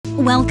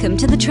Welcome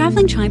to the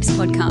Traveling Tribes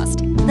podcast,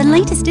 the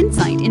latest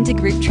insight into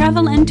group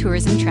travel and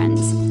tourism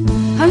trends.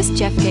 Host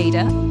Jeff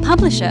Gader,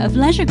 publisher of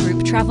leisure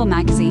group Travel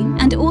magazine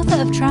and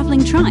author of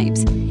Traveling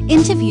Tribes,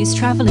 interviews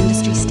travel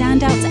industry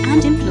standouts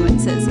and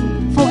influencers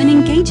for an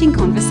engaging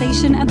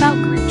conversation about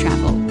group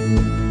travel.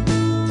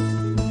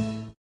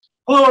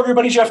 Hello,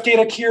 everybody. Jeff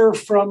Gader here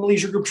from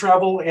Leisure Group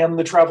Travel and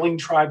the Traveling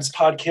Tribes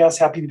podcast.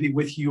 Happy to be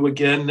with you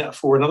again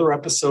for another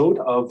episode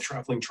of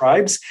Traveling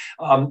Tribes.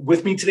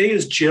 With me today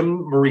is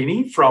Jim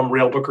Marini from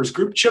Railbookers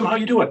Group. Jim, how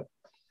you doing?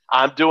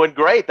 I'm doing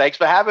great. Thanks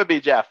for having me,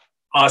 Jeff.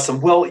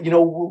 Awesome. Well,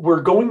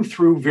 we're going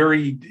through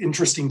very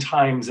interesting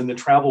times in the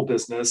travel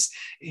business.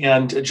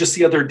 And just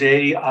the other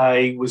day,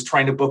 I was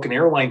trying to book an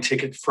airline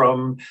ticket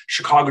from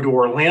Chicago to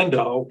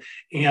Orlando.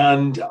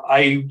 And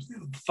I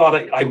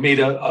thought I made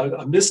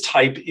a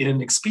mistype in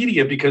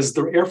Expedia because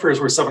the airfares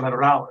were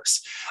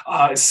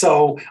 $700.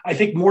 So I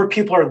think more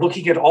people are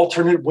looking at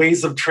alternate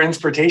ways of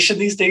transportation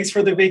these days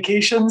for their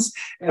vacations.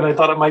 And I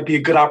thought it might be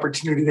a good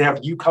opportunity to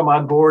have you come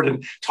on board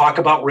and talk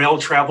about rail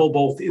travel,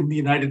 both in the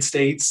United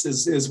States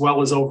as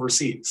well as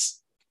overseas.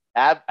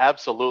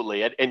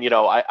 Absolutely. And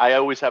I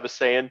always have a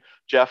saying,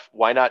 Jeff,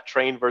 why not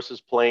train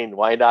versus plane?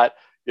 Why not,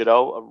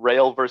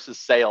 rail versus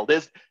sail?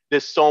 There's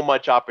so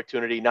much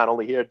opportunity, not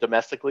only here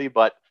domestically,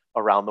 but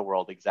around the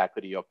world,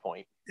 exactly to your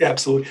point.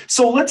 Absolutely.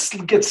 So let's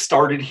get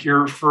started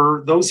here.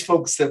 For those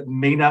folks that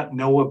may not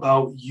know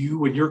about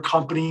you and your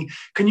company,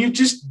 can you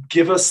just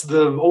give us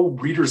the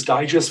old Reader's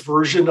Digest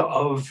version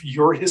of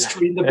your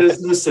history in the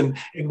business and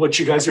what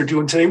you guys are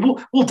doing today?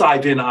 We'll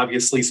dive in,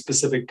 obviously,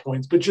 specific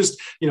points, but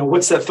just,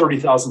 what's that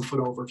 30,000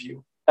 foot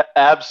overview?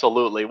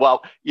 Absolutely.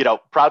 Well,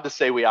 proud to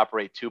say we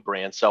operate two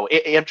brands. So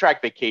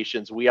Amtrak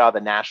Vacations, we are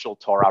the national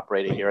tour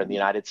operator here in the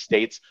United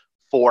States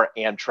for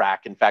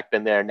Amtrak. In fact,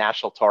 been their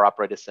national tour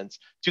operator since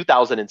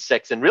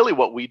 2006. And really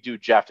what we do,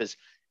 Jeff, is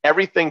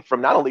everything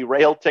from not only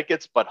rail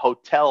tickets, but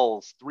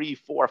hotels, 3,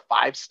 4,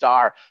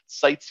 5-star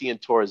sightseeing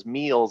tours,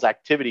 meals,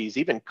 activities,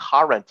 even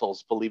car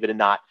rentals, believe it or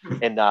not.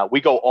 And we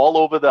go all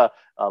over the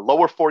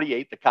lower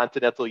 48, the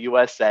continental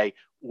USA,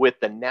 with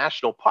the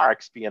national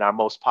parks being our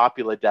most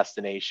popular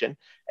destination.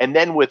 And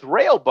then with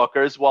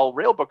Railbookers, well,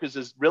 Railbookers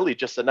is really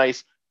just a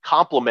nice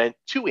complement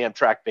to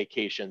Amtrak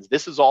Vacations.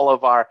 This is all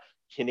of our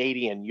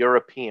Canadian,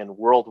 European,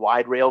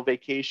 worldwide rail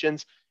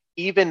vacations,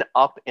 even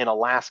up in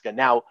Alaska.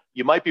 Now,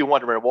 you might be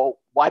wondering, well,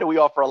 why do we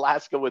offer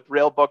Alaska with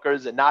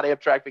Railbookers and not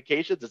Amtrak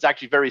Vacations? It's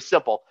actually very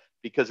simple,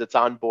 because it's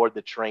on board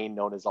the train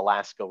known as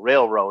Alaska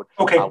Railroad,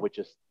 which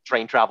is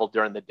train travel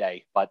during the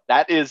day. But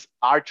that is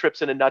our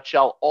trips in a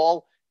nutshell,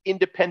 all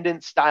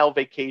independent style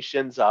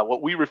vacations,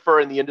 what we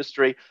refer in the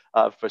industry,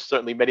 for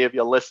certainly many of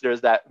your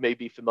listeners that may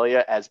be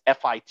familiar, as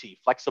FIT,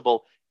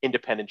 flexible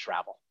independent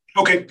travel.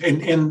 Okay,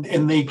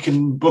 and they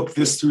can book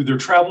this through their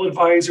travel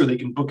advisor. They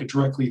can book it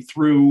directly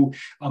through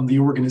the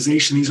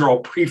organization. These are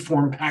all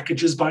pre-formed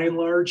packages by and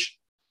large?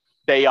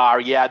 They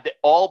are, yeah.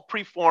 All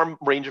pre-formed,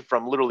 ranging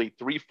from literally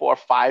 3, 4,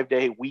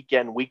 5-day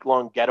weekend,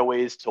 week-long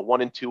getaways to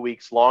 1 and 2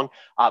 weeks long.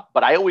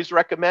 But I always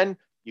recommend,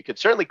 you could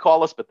certainly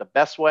call us, but the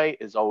best way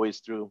is always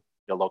through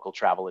your local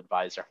travel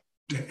advisor.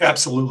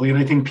 Absolutely. And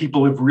I think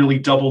people have really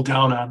doubled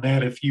down on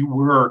that. If you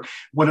were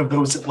one of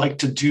those that like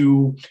to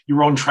do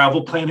your own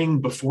travel planning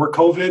before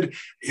COVID,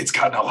 it's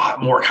gotten a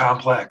lot more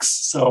complex.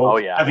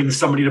 So having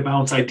somebody to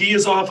bounce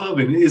ideas off of,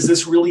 and is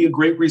this really a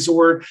great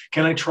resort?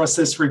 Can I trust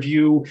this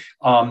review?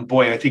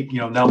 I think,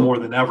 now more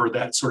than ever,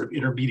 that sort of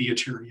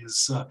intermediary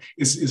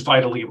is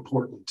vitally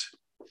important.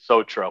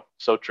 So true.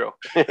 So true.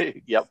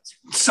 Yep.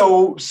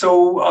 So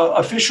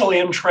official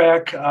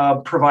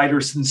Amtrak provider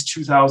since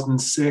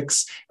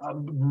 2006.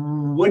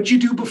 What'd you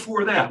do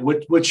before that?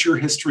 What's your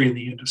history in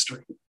the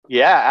industry?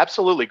 Yeah,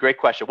 absolutely. Great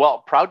question. Well,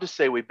 proud to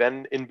say we've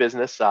been in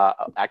business,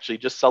 actually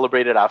just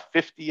celebrated our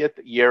 50th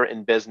year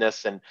in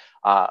business, and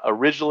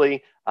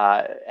originally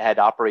had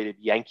operated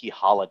Yankee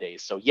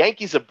Holidays. So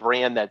Yankee's a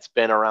brand that's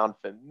been around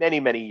for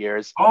many, many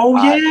years.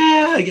 Oh,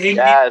 yeah. Yankee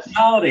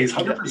Holidays,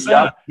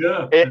 100%.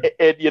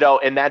 Yeah.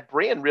 And that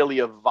brand really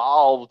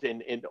evolved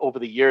in over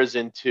the years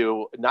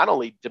into not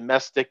only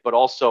domestic, but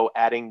also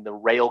adding the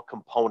rail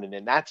component.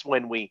 And that's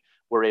when we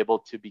were able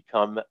to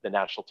become the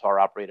national tour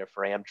operator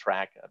for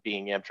Amtrak,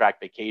 being Amtrak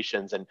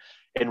Vacations. And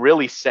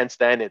really since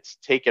then, it's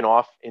taken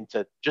off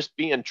into just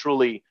being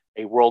truly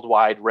a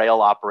worldwide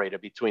rail operator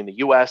between the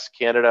US,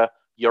 Canada,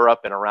 Europe,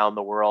 and around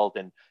the world.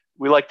 And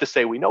we like to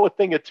say we know a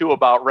thing or two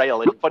about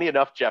rail. And funny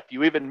enough, Jeff,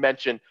 you even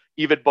mentioned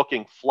even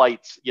booking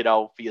flights,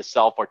 for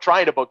yourself, or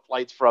trying to book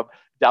flights from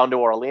down to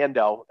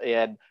Orlando.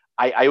 And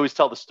I always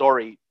tell the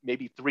story,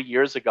 maybe 3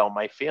 years ago,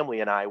 my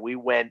family and I, we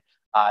went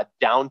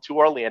down to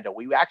Orlando.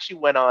 We actually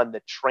went on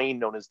the train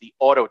known as the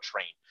Auto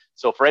Train.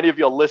 So for any of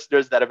your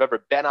listeners that have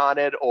ever been on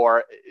it,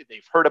 or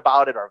they've heard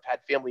about it, or have had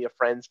family or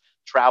friends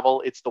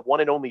travel, it's the one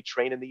and only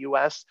train in the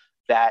US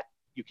that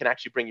you can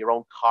actually bring your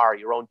own car,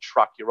 your own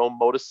truck, your own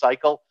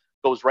motorcycle.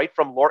 Goes right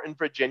from Lorton,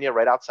 Virginia,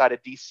 right outside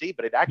of DC,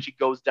 but it actually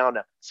goes down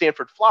to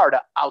Sanford,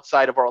 Florida,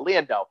 outside of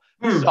Orlando.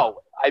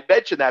 So I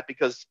mention that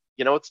because,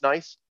 it's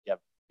nice. You have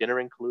dinner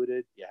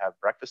included, you have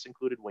breakfast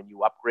included when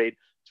you upgrade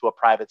to a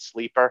private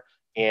sleeper.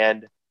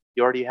 and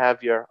you already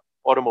have your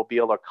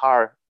automobile or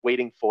car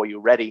waiting for you,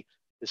 ready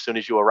as soon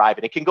as you arrive.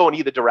 And it can go in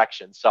either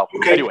direction. So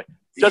anyway,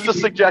 just a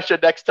suggestion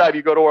next time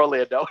you go to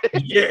Orlando.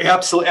 Yeah,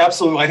 absolutely.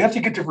 Absolutely. I'd have to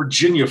get to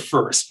Virginia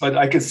first, but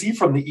I can see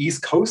from the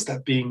East Coast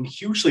that being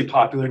hugely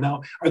popular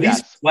now. Are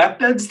these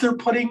flatbeds they're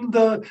putting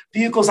the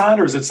vehicles on,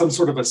 or is it some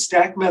sort of a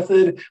stack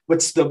method?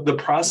 What's the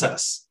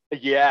process?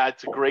 Yeah,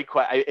 it's a great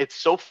question. It's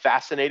so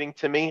fascinating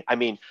to me. I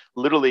mean,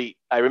 literally,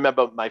 I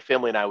remember my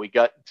family and I, we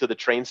got to the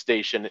train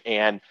station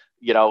and,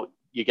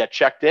 you get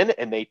checked in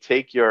and they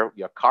take your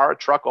car,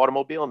 truck,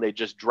 automobile, and they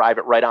just drive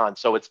it right on.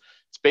 So it's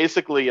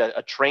basically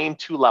a train,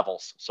 2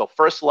 levels. So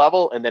first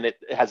level, and then it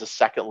has a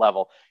second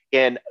level.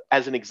 And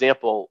as an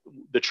example,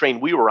 the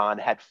train we were on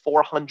had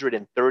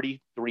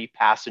 433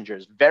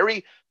 passengers.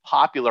 Very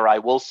popular, I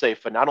will say,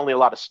 for not only a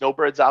lot of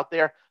snowbirds out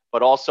there,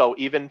 but also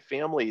even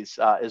families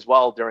as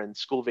well during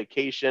school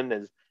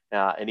vacation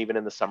and even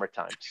in the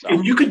summertime. So.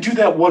 And you could do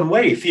that one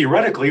way,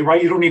 theoretically,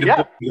 right? You don't need to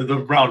book the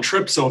round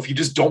trip. So if you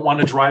just don't want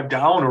to drive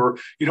down or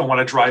you don't want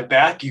to drive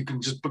back, you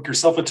can just book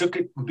yourself a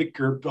ticket and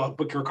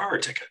book your car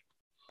a ticket.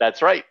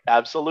 That's right.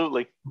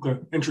 Absolutely. Okay.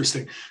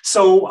 Interesting.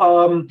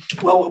 So,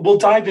 well, we'll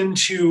dive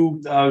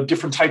into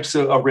different types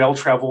of rail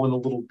travel in a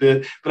little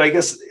bit. But I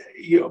guess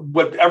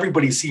what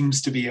everybody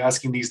seems to be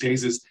asking these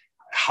days is,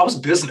 how's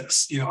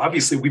business?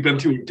 Obviously we've been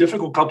through a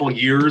difficult couple of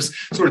years.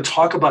 Sort of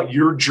talk about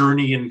your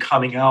journey in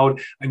coming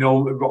out. I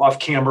know off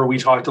camera, we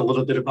talked a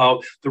little bit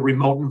about the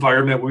remote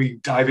environment. We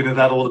dive into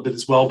that a little bit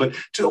as well, but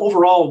to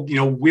overall,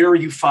 where are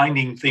you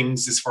finding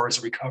things as far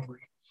as recovery?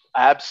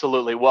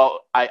 Absolutely.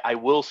 Well, I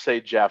will say,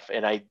 Jeff,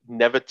 and I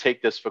never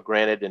take this for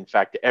granted. In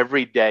fact,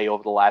 every day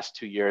over the last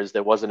 2 years,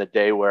 there wasn't a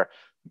day where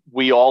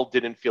we all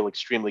didn't feel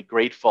extremely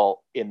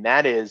grateful. And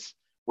that is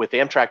with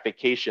Amtrak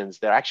Vacations,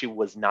 there actually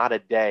was not a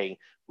day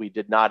we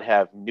did not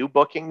have new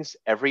bookings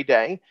every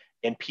day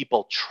and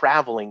people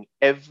traveling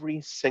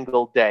every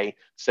single day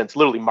since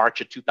literally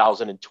March of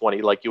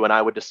 2020, like you and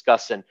I were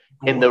discussing.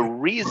 And the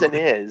reason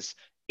is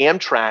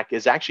Amtrak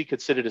is actually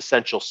considered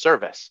essential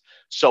service.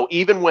 So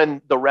even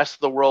when the rest of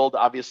the world,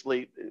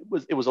 obviously,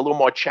 it was a little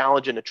more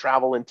challenging to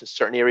travel into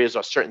certain areas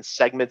or certain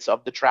segments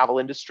of the travel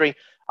industry,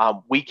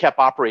 we kept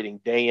operating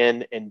day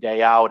in and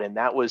day out. And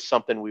that was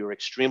something we were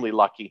extremely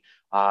lucky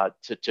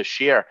to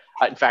share.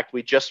 In fact,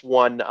 we just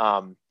won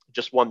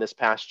this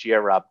past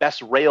year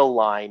Best Rail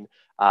Line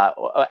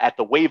at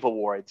the Wave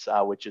Awards,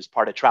 which is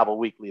part of Travel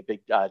Weekly, a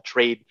big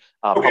trade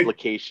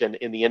publication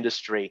in the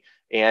industry.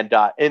 And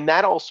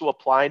that also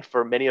applied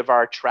for many of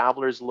our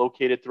travelers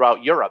located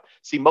throughout Europe.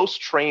 See, most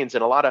trains,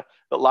 and a lot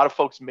of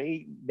folks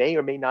may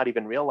or may not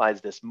even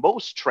realize this,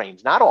 most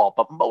trains, not all,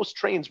 but most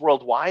trains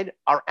worldwide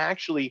are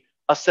actually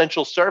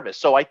essential service.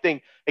 So I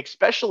think,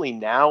 especially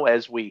now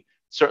as we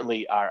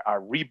certainly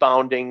are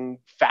rebounding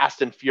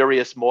fast and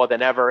furious more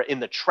than ever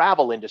in the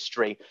travel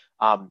industry.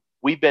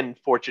 We've been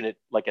fortunate,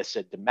 like I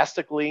said,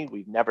 domestically.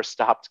 We've never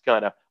stopped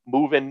kind of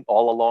moving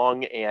all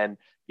along. And,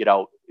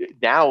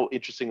 now,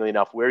 interestingly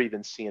enough, we're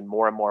even seeing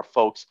more and more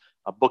folks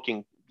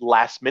booking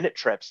last minute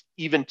trips,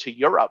 even to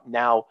Europe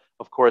now,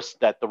 of course,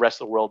 that the rest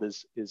of the world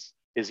is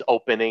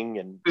opening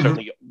and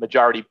certainly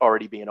majority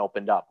already being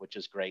opened up, which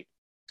is great.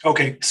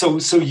 Okay, so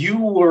you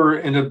were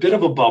in a bit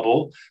of a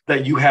bubble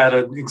that you had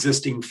an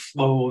existing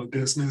flow of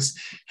business.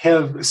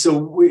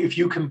 So if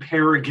you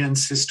compare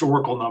against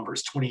historical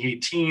numbers,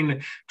 2018,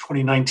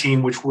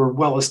 2019, which were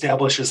well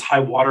established as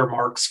high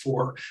watermarks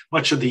for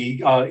much of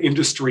the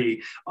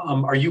industry,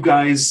 are you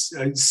guys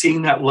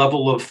seeing that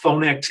level of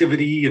phone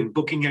activity and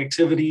booking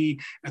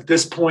activity at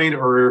this point,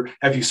 or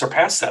have you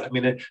surpassed that? I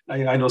mean,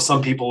 I know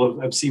some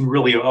people have seen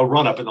really a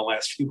run up in the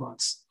last few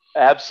months.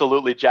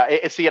 Absolutely,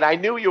 Jack. See, and I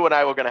knew you and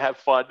I were going to have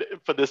fun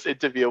for this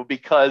interview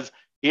because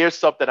here's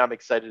something I'm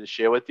excited to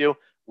share with you.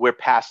 We're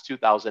past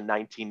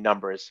 2019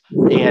 numbers.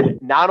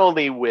 And not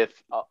only with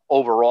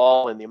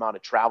overall and the amount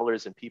of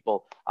travelers and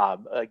people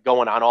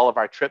going on all of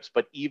our trips,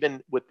 but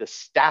even with the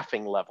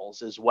staffing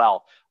levels as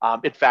well.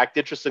 In fact,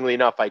 interestingly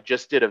enough, I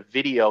just did a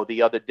video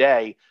the other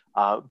day,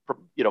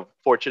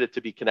 fortunate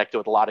to be connected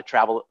with a lot of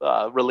travel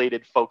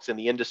related folks in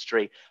the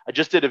industry. I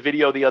just did a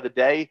video the other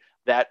day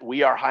that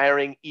we are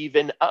hiring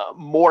even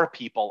more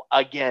people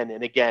again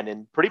and again.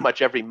 And pretty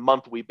much every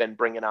month we've been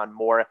bringing on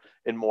more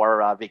and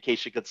more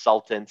vacation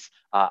consultants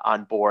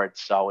on board.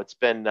 So it's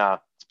been a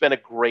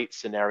great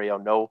scenario.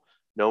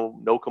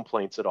 No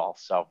complaints at all.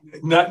 So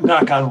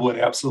knock on wood,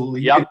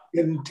 absolutely. Yep.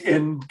 And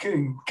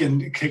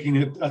taking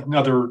it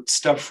another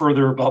step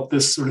further about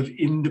this sort of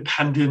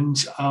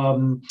independent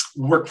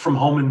work from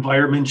home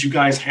environment. You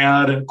guys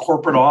had a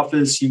corporate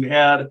office, you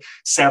had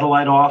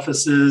satellite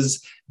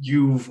offices.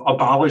 You've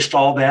abolished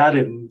all that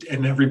and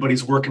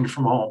everybody's working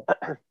from home.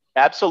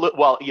 Absolutely.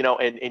 Well,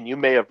 and you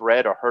may have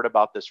read or heard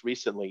about this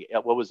recently.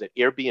 What was it?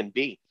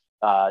 Airbnb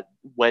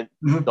went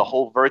the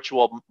whole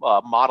virtual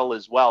model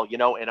as well,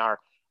 and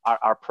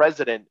our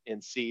president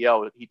and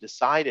CEO, he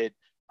decided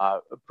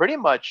pretty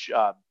much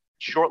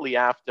shortly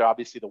after,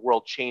 obviously, the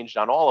world changed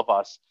on all of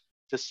us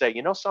to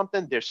say,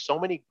 something, there's so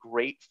many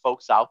great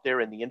folks out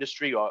there in the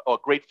industry or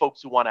great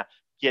folks who want to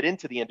get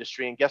into the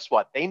industry. And guess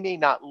what? They may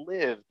not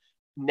live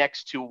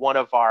next to one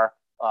of our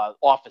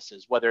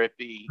offices, whether it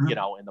be,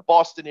 in the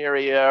Boston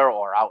area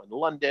or out in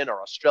London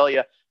or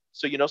Australia.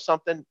 So,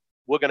 something,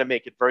 we're going to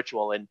make it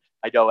virtual. And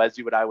I know, as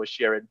you and I was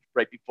sharing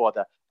right before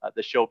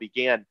the show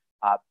began,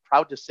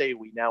 proud to say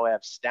we now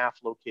have staff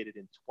located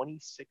in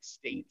 26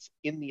 states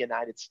in the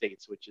United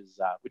States, which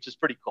is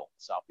pretty cool.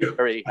 So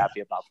very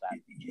happy about that.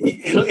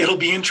 It'll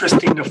be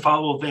interesting to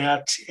follow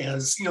that,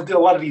 as a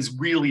lot of these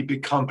really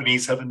big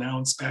companies have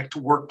announced back to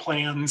work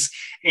plans,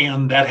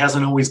 and that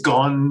hasn't always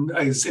gone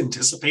as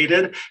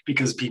anticipated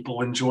because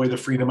people enjoy the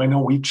freedom. I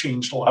know we've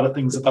changed a lot of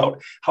things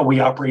about how we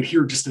operate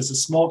here just as a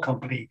small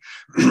company,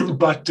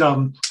 but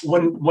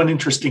one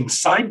interesting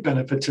side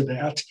benefit to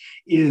that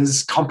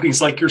is companies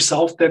like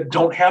yourself that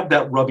don't have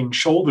that rubbing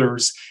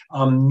shoulders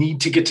need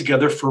to get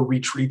together for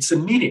retreats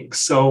and meetings.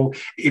 So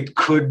it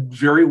could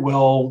very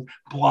well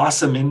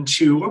blossom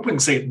into, I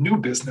wouldn't say a new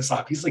business,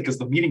 obviously, because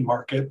the meeting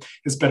market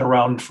has been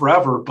around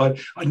forever, but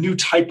a new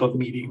type of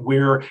meeting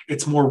where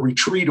it's more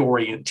retreat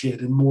oriented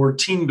and more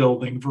team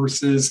building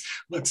versus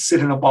let's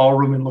sit in a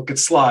ballroom and look at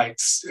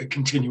slides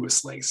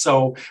continuously.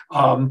 So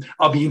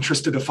I'll be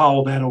interested to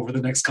follow that over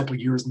the next couple of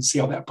years and see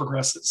how that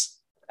progresses.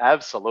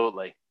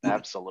 Absolutely.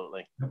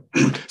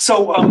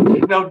 So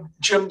now,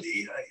 Jim,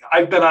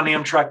 I've been on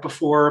Amtrak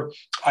before.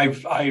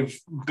 I've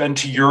been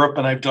to Europe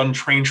and I've done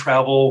train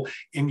travel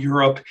in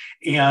Europe.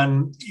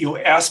 And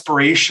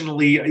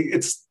aspirationally,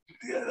 it's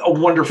a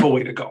wonderful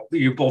way to go.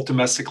 You both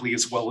domestically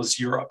as well as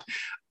Europe.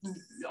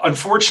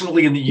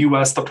 Unfortunately, in the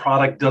US, the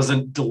product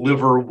doesn't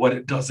deliver what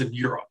it does in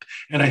Europe.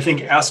 And I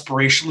think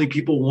aspirationally,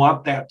 people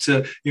want that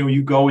to,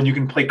 you go and you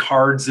can play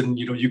cards and,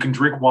 you can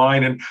drink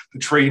wine and the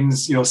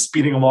train's,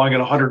 speeding along at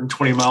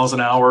 120 miles an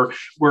hour,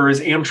 whereas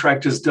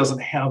Amtrak just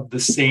doesn't have the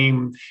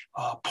same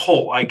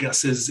pull, I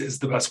guess is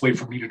the best way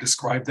for me to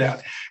describe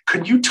that.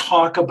 Could you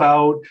talk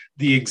about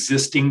the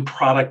existing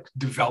product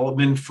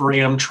development for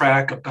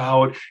Amtrak,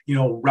 about,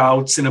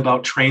 routes and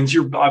about trains?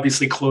 You're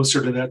obviously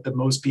closer to that than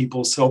most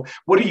people. So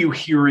what are you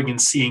hearing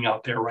and seeing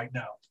out there right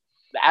now?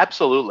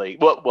 Absolutely.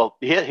 Well,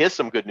 here's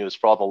some good news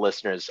for all the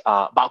listeners.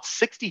 About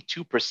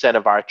 62%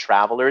 of our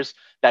travelers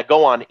that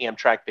go on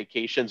Amtrak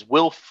vacations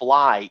will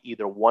fly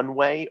either one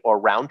way or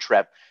round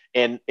trip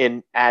and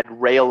add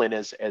rail in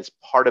as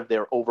part of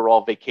their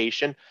overall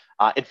vacation.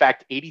 In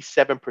fact,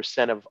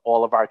 87% of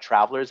all of our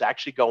travelers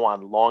actually go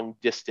on long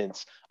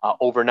distance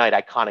overnight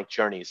iconic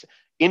journeys.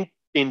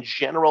 In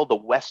general, the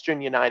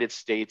Western United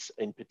States,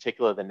 in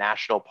particular, the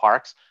national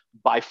parks,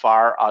 by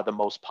far are the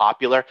most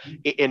popular.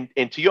 And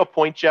to your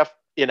point, Jeff,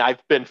 and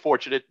I've been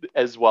fortunate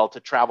as well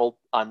to travel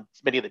on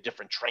many of the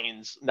different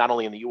trains, not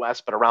only in the US,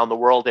 but around the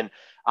world. And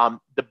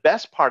the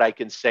best part I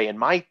can say in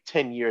my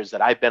 10 years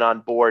that I've been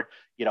on board,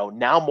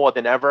 now more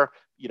than ever,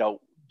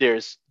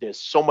 there's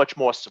so much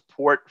more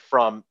support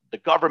from the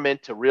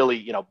government to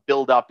really,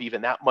 build up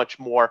even that much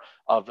more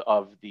of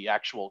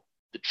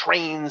the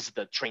trains,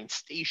 the train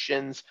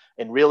stations,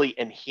 and really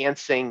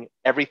enhancing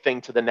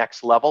everything to the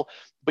next level.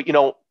 But,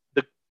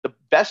 the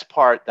best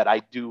part that I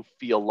do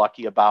feel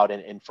lucky about,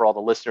 and for all the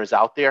listeners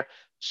out there,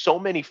 so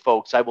many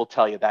folks, I will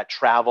tell you, that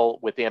travel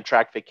with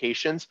Amtrak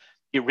vacations,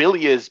 it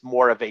really is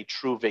more of a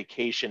true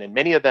vacation. And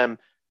many of them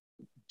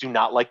do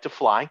not like to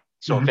fly.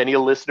 So if any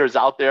listeners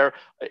out there,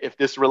 if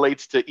this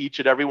relates to each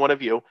and every one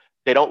of you,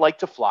 they don't like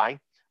to fly.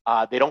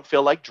 They don't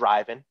feel like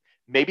driving.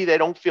 Maybe they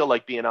don't feel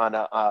like being on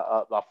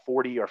a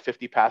 40 or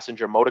 50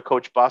 passenger motor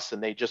coach bus,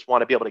 and they just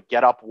want to be able to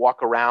get up,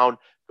 walk around,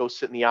 go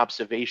sit in the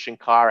observation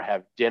car,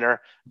 have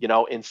dinner,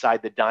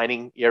 inside the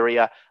dining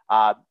area.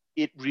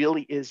 It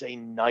really is a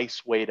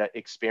nice way to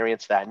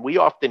experience that. And we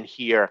often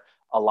hear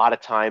a lot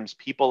of times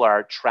people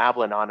are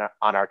traveling on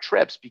our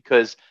trips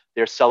because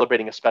they're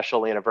celebrating a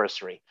special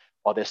anniversary,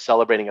 or they're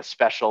celebrating a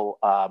special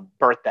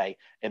birthday,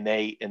 and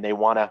they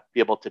want to be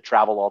able to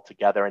travel all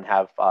together and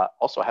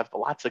also have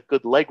lots of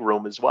good leg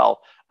room as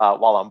well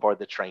while on board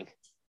the train.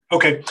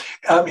 Okay.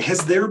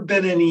 Has there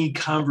been any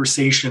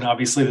conversation?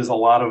 Obviously, there's a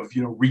lot of,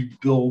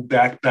 Rebuild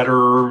Back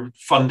Better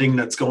funding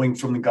that's going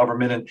from the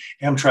government, and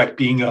Amtrak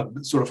being a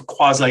sort of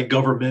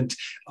quasi-government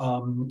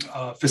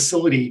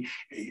facility.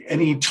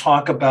 Any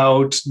talk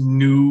about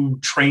new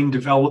train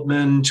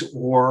development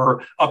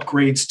or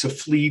upgrades to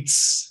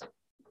fleets?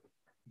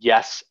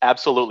 Yes,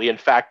 absolutely. In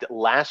fact,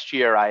 last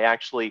year, I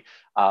actually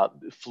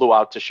flew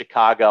out to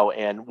Chicago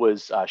and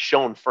was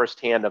shown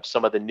firsthand of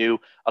some of the new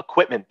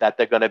equipment that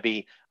they're going to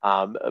be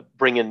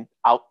bringing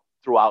out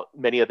throughout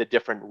many of the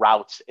different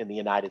routes in the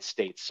United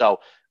States.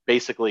 So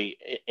basically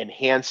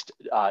enhanced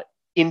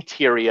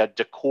interior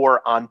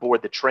decor on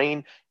board the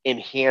train,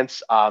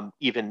 enhance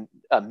even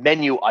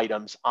menu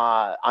items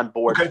on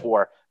board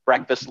for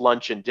breakfast,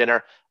 lunch, and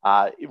dinner.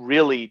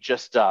 Really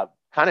just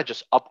kind of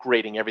just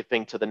upgrading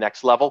everything to the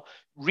next level.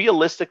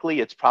 Realistically,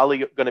 it's probably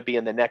going to be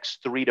in the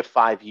next 3 to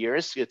 5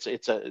 years.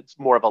 It's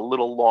more of a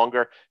little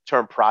longer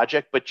term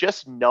project, but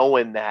just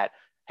knowing that,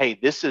 hey,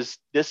 this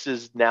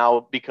is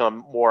now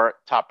become more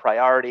top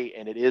priority,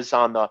 and it's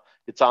on the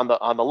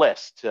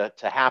list to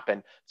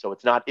happen. So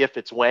it's not if,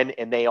 it's when.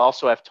 And they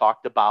also have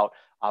talked about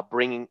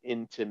bringing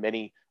into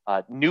many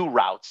new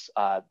routes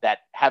that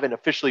haven't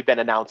officially been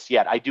announced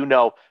yet. I do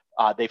know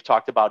they've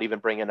talked about even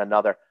bringing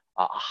another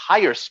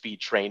higher speed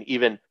train,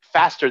 even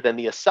faster than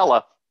the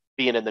Acela,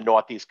 being in the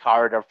Northeast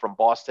corridor from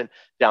Boston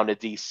down to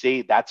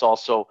DC. That's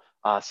also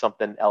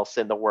something else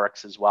in the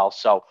works as well.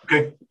 So,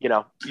 Okay.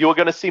 you're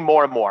going to see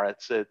more and more.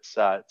 It's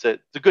a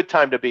good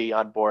time to be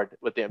on board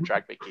with the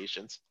Amtrak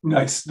Vacations.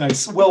 Nice,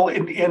 nice. Well,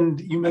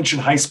 and you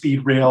mentioned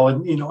high-speed rail,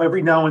 and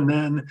every now and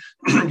then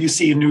you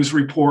see a news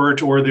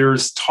report or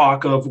there's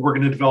talk of we're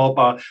going to develop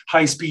a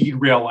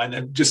high-speed rail line.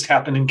 That just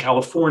happened in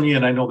California,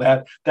 and I know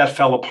that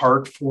fell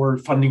apart for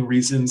funding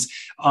reasons.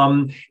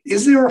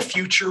 Is there a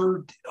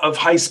future of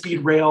high-speed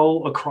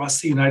rail across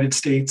the United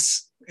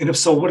States? And if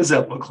so, what does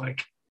that look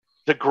like?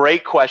 It's a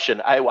great question.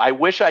 I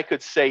wish I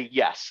could say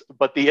yes,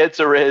 but the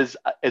answer is,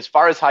 as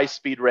far as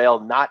high-speed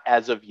rail, not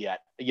as of yet.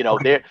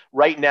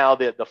 Right now,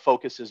 the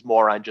focus is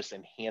more on just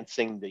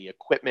enhancing the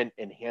equipment,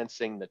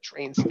 enhancing the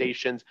train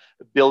stations,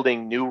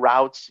 building new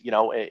routes,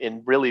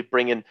 and really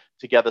bringing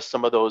together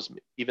some of those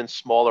even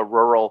smaller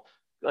rural,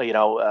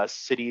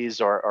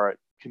 cities or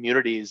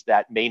communities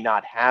that may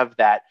not have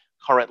that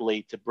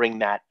currently, to bring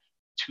that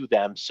to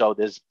them. So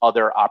there's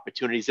other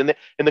opportunities. And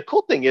the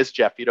cool thing is,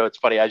 Jeff, it's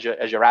funny, as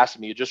you're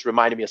asking me, you just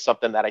reminded me of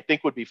something that I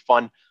think would be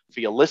fun for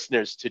your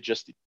listeners to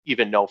just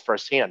even know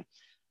firsthand.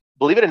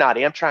 Believe it or not,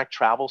 Amtrak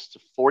travels to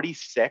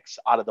 46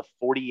 out of the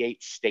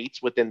 48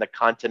 states within the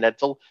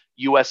continental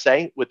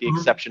USA, with the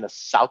exception of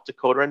South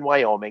Dakota and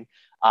Wyoming.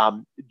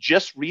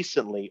 Just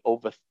recently,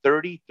 over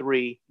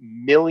 33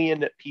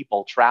 million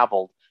people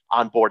traveled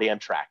on board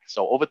Amtrak.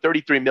 So over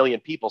 33 million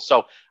people.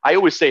 So I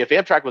always say, if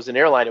Amtrak was an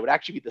airline, it would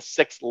actually be the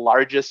 6th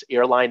largest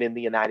airline in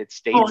the United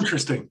States. Oh,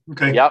 interesting.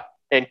 Okay. Yep.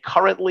 And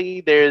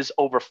currently there's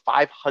over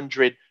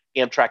 500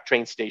 Amtrak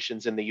train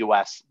stations in the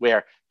US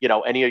where,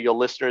 any of your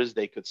listeners,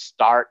 they could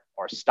start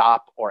or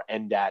stop or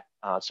end at.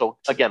 So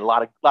again, a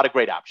lot of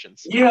great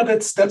options. Yeah,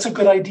 that's a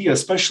good idea,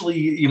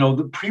 especially,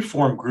 the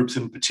preform groups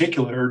in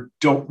particular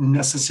don't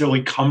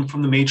necessarily come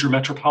from the major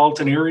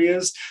metropolitan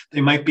areas. They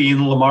might be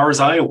in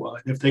Lamar's,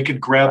 Iowa. And if they could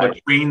grab a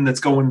train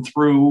that's going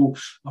through,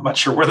 I'm not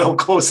sure where the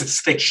closest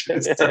station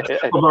is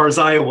to Lamar's,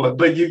 Iowa,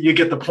 but you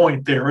get the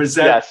point there. Is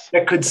that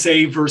that could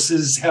save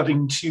versus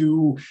having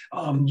to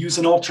use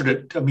an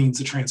alternate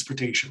means of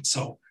transportation.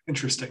 So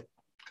interesting.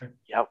 Okay.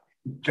 Yep.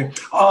 Okay.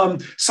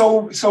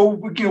 So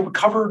we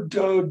covered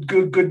a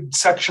good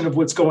section of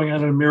what's going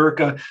on in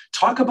America.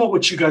 Talk about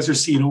what you guys are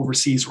seeing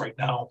overseas right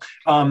now.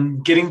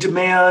 Getting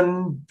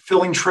demand,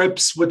 filling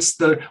trips. What's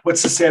the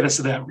status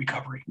of that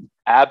recovery?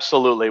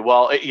 Absolutely.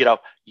 Well,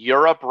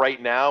 Europe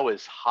right now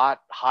is hot.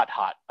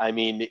 I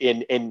mean,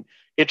 in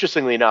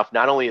interestingly enough,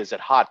 not only is it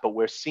hot, but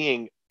we're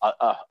seeing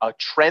a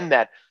trend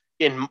that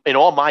in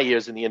all my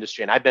years in the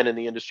industry, and I've been in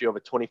the industry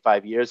over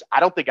 25 years, I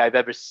don't think I've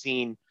ever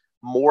seen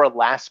more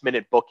last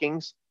minute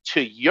bookings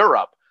to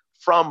Europe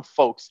from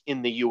folks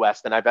in the US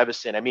than I've ever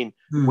seen. I mean,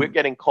 we're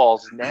getting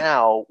calls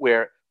now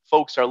where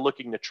folks are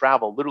looking to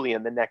travel literally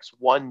in the next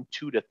 1,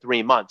 2 to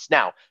 3 months.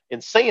 Now,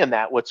 in saying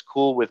that, what's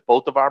cool with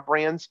both of our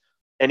brands,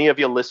 any of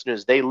your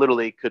listeners, they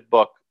literally could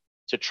book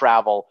to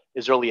travel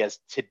as early as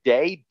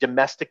today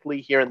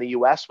domestically here in the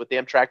US with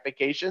Amtrak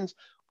Vacations,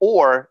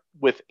 or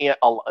with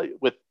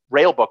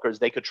Railbookers,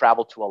 they could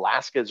travel to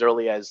Alaska as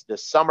early as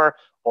this summer,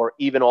 or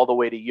even all the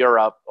way to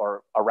Europe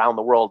or around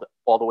the world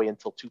all the way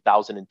until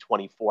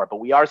 2024. But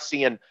we are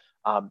seeing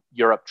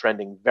Europe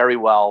trending very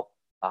well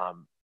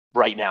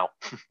right now,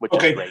 which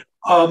is great.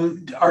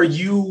 Are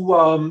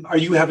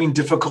you having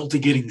difficulty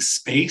getting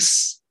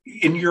space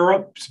in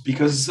Europe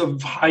because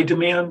of high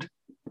demand?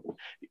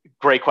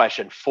 Great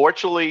question.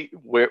 Fortunately,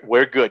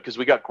 we're good because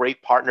we got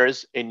great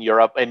partners in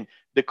Europe. And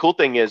the cool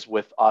thing is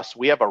with us,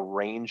 we have a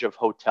range of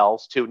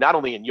hotels too, not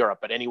only in Europe,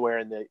 but anywhere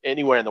in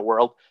the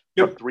world.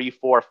 From 3,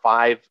 4,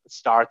 5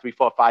 star, 3,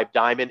 4, 5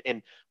 diamond.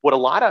 And what a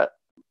lot of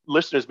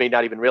listeners may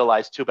not even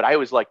realize too, but I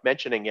always like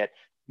mentioning it,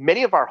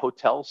 many of our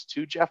hotels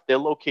too, Jeff, they're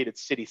located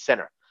city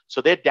center. So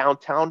they're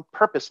downtown,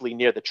 purposely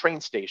near the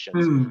train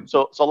stations.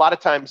 So a lot of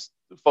times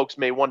folks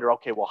may wonder,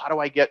 okay, well, how do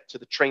I get to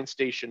the train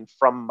station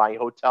from my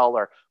hotel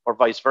or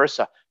vice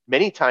versa?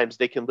 Many times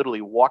they can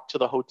literally walk to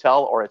the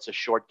hotel, or it's a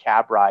short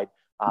cab ride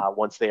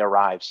once they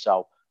arrive.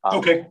 So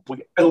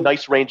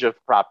nice range of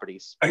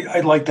properties.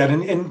 I like that.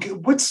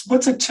 And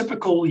what's a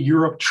typical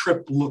Europe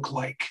trip look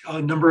like?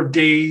 A number of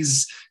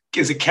days?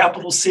 Is it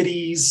capital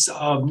cities?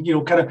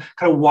 Kind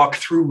of walk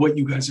through what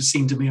you guys are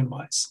seeing demand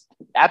wise.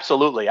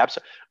 Absolutely. As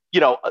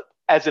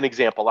an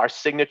example, our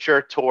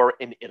signature tour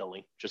in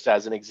Italy, just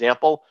as an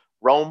example,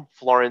 Rome,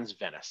 Florence,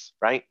 Venice,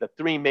 right? The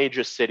 3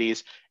 major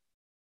cities,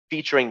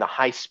 featuring the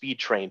high-speed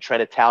train,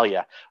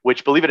 Trenitalia,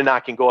 which, believe it or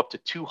not, can go up to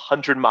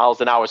 200 miles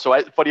an hour. So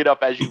funny enough,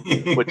 as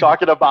you were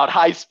talking about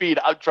high speed,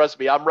 trust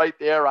me, I'm right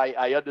there.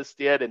 I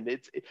understand, and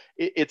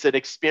it's an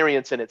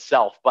experience in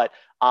itself. But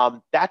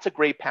that's a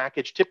great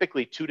package,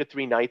 typically 2 to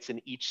 3 nights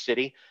in each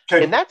city.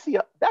 Okay. And that's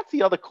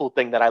the other cool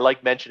thing that I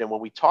like mentioning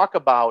when we talk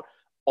about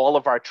all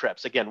of our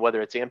trips, again,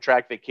 whether it's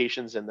Amtrak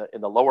Vacations in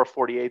the lower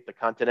 48, the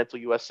continental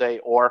USA,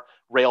 or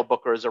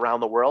Railbookers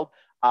around the world.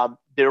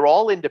 They're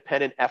all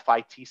independent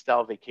FIT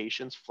style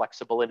vacations,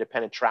 flexible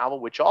independent travel,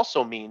 which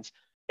also means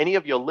any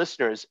of your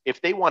listeners,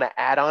 if they want to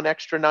add on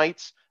extra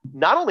nights,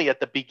 not only at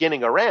the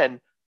beginning or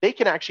end, they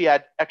can actually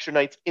add extra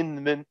nights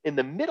in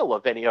the middle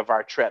of any of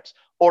our trips,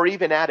 or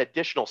even add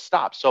additional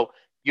stops. So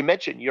you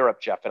mentioned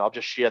Europe, Jeff, and I'll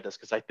just share this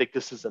because I think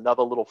this is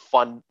another little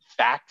fun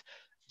fact.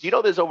 Do you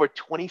know there's over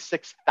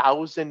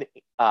 26,000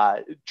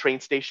 train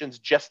stations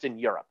just in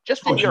Europe?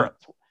 Just in Europe,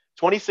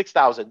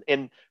 26,000.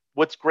 And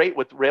what's great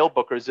with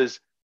Railbookers is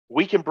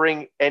we can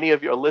bring any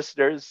of your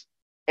listeners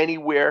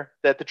anywhere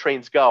that the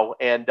trains go.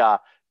 And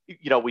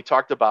we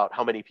talked about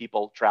how many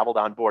people traveled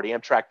on board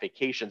Amtrak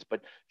vacations,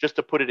 but just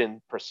to put it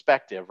in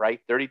perspective, right?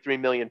 33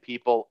 million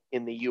people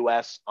in the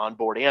US on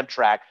board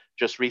Amtrak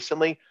just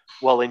recently.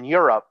 Well, in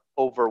Europe,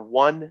 over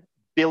 1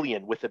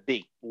 billion with a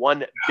B,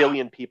 1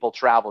 billion people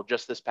traveled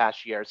just this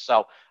past year.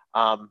 So,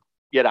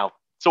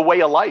 it's a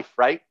way of life,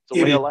 right? It's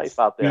a way of life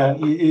out there.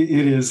 Yeah,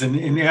 it is. And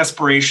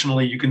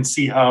aspirationally, you can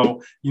see how,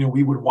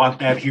 we would want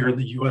that here in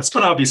the U.S.,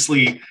 but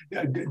obviously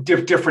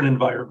different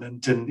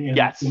environment and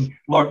yes. and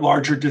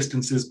larger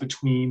distances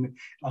between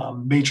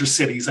major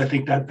cities. I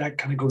think that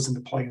kind of goes into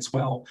play as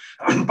well.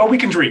 But we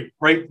can dream,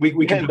 right?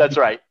 We can. That's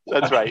right.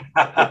 That's right.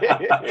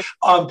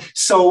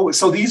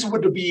 So these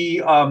would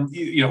be,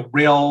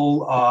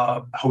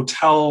 rail,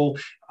 hotel,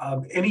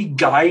 any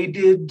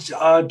guided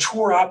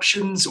tour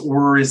options,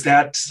 or is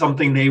that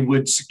something they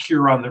would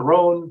secure on their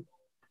own?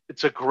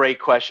 It's a great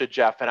question,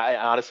 Jeff. And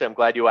I'm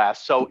glad you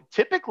asked. So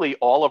typically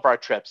all of our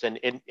trips, and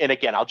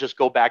again, I'll just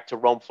go back to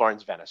Rome,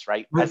 Florence, Venice,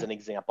 right? Mm-hmm. As an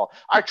example,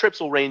 our trips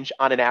will range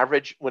on an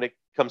average when it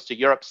comes to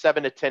Europe,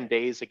 7 to 10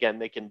 days. Again,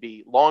 they can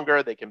be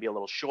longer, they can be a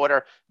little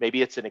shorter.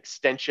 Maybe it's an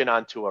extension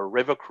onto a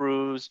river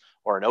cruise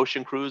or an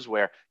ocean cruise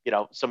where,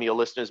 some of your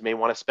listeners may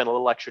want to spend a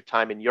little extra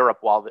time in Europe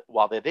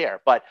while they're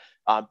there. But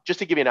just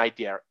to give you an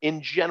idea,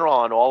 in general,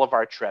 on all of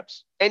our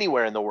trips,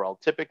 anywhere in the world,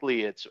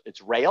 typically it's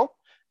rail.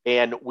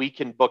 And we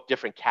can book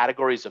different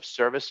categories of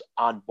service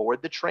on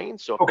board the train.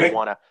 So if they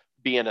want to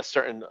be in a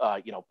certain,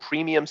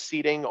 premium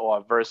seating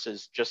or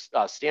versus just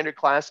standard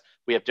class,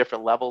 we have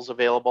different levels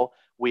available.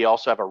 We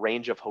also have a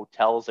range of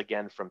hotels,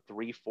 again, from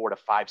 3, 4 to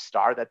 5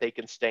 star that they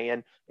can stay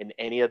in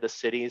any of the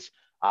cities.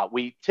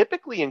 We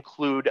typically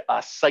include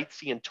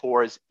sightseeing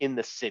tours in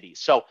the city.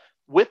 So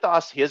with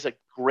us, here's a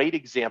great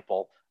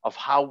example of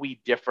how we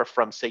differ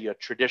from, say, your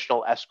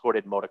traditional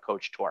escorted motor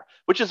coach tour,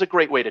 which is a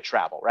great way to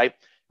travel, right?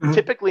 Mm-hmm.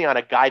 Typically on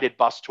a guided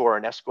bus tour,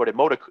 an escorted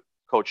motor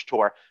coach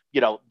tour,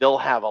 they'll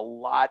have a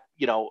lot,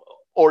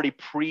 already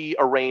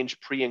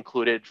pre-arranged,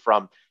 pre-included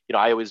from,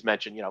 I always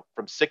mention,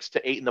 from 6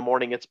 to 8 in the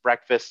morning, it's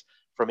breakfast.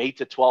 From 8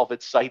 to 12,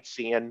 it's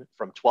sightseeing.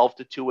 From 12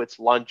 to 2, it's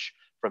lunch.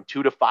 From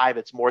 2 to 5,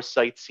 it's more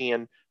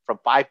sightseeing. From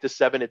 5 to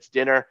 7, it's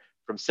dinner.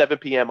 From 7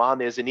 p.m. on,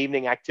 there's an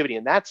evening activity.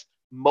 And that's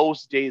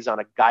most days on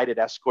a guided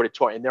escorted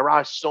tour. And there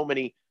are so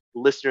many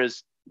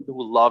listeners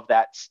who love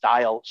that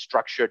style,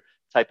 structured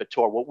type of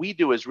tour. What we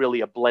do is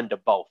really a blend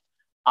of both.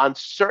 On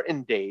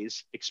certain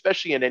days,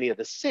 especially in any of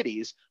the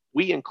cities,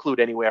 we include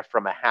anywhere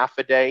from a half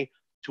a day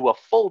to a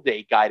full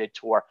day guided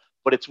tour,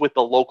 but it's with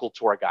the local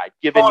tour guide,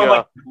 giving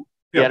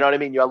you know what I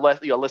mean? Your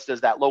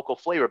listeners that local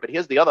flavor. But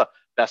here's the other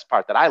best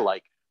part that I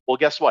like. Well,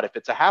 guess what? If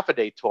it's a half a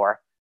day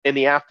tour in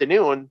the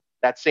afternoon,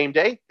 that same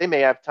day, they may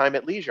have time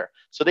at leisure.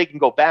 So they can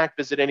go back,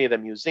 visit any of the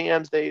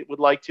museums they would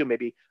like to,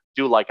 maybe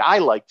do like I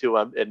like to,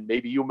 and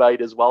maybe you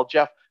might as well,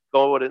 Jeff.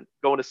 Go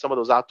into some of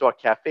those outdoor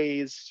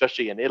cafes,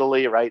 especially in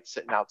Italy, right?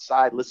 Sitting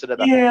outside, listen to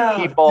the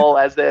people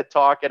as they're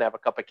talking, have a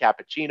cup of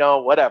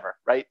cappuccino, whatever,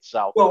 right?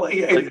 So, well,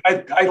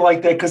 I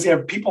like that because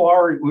people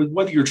are,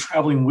 whether you're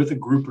traveling with a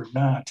group or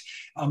not,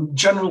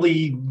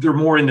 generally they're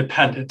more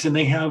independent and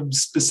they have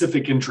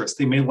specific interests.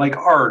 They may like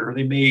art, or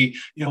they may,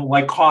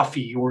 like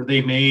coffee, or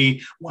they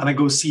may want to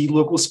go see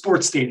local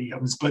sports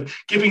stadiums. But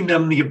giving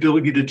them the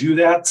ability to do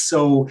that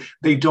so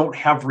they don't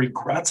have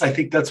regrets, I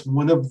think that's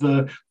one of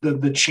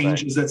the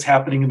changes that's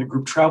happening in the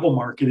group travel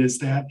market. Is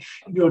that,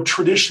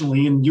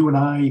 traditionally, and you and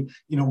I,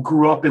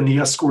 grew up in the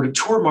escorted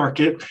tour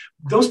market,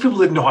 those people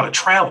didn't know how to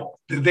travel.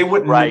 They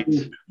wouldn't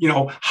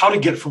know, how to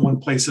get from one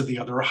place to the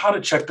other, or how to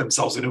check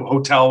themselves into a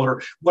hotel,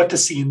 or what to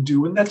see and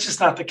do. And that's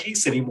just not the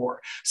case anymore.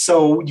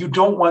 So you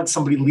don't want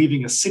somebody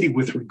leaving a city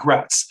with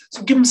regrets.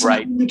 So give them some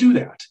time to do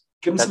that.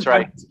 Give them some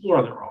time to explore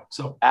on their own.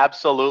 So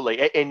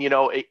absolutely. And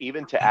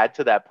even to add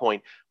to that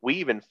point, we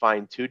even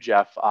find too,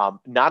 Jeff,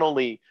 not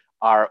only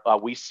are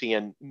we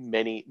seeing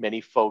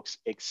many folks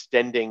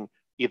extending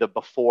either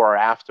before or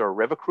after a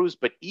river cruise,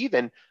 but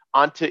even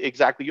onto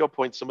exactly your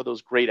point, some of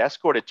those great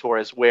escorted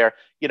tours where,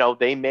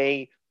 they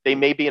may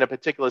be in a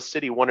particular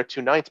city 1 or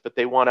 2 nights, but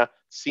they want to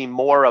see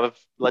more of,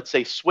 let's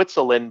say,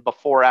 Switzerland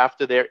before or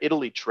after their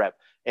Italy trip.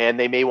 And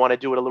they may want to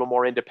do it a little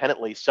more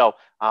independently. So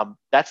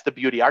that's the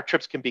beauty. Our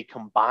trips can be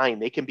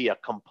combined. They can be a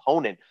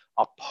component,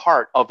 a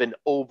part of an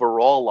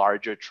overall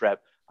larger trip.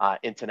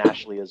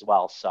 internationally as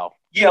well. So.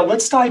 Yeah,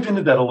 let's dive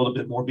into that a little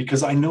bit more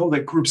because I know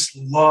that groups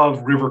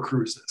love river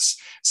cruises.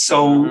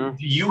 So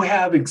do you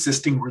have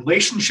existing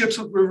relationships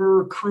with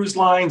river cruise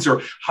lines,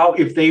 or how,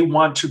 if they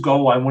want to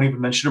go, I won't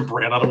even mention a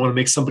brand. I don't want to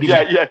make somebody,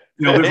 there's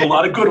a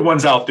lot of good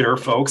ones out there,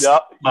 folks.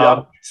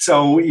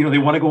 So, they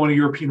want to go on a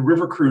European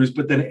river cruise,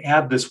 but then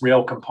add this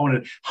rail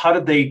component. How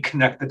did they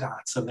connect the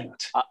dots on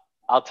that?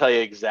 I'll tell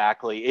you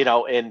exactly,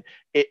 and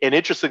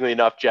interestingly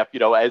enough, Jeff,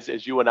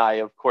 as you and I,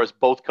 of course,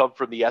 both come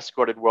from the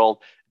escorted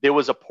world, there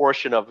was a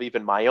portion of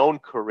even my own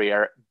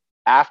career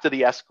after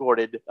the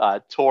escorted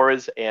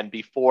tours and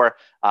before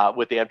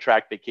with the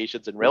Amtrak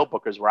Vacations and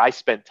Railbookers, where I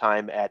spent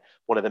time at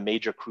one of the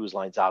major cruise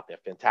lines out there,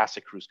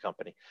 fantastic cruise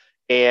company.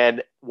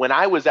 And when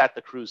I was at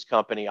the cruise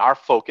company, our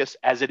focus,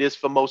 as it is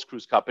for most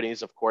cruise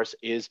companies, of course,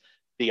 is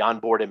the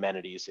onboard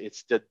amenities.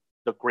 It's the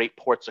great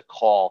ports of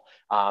call.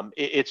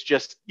 It's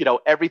just,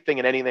 everything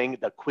and anything,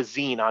 the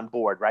cuisine on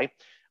board, right?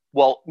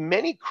 Well,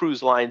 many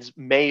cruise lines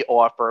may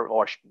offer,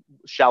 or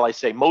shall I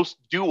say, most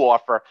do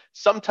offer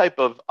some type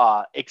of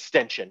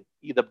extension,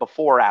 either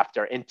before or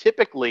after. And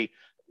typically,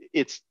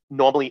 it's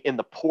normally in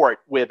the port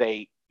where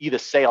they either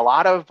sail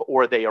out of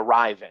or they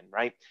arrive in,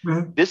 right?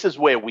 Mm-hmm. This is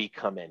where we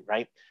come in,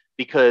 right?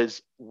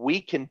 Because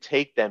we can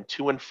take them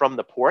to and from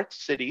the port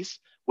cities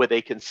where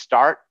they can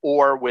start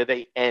or where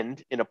they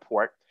end in a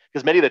port,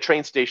 because many of the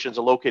train stations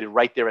are located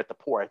right there at the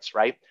ports,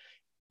 right?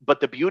 But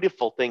the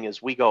beautiful thing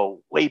is we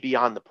go way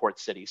beyond the port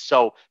cities.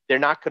 So they're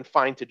not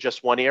confined to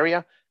just one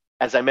area.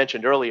 As I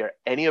mentioned earlier,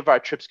 any of our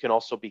trips can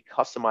also be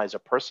customized or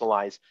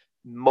personalized.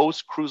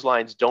 Most cruise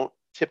lines don't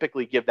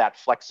typically give that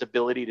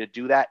flexibility to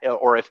do that.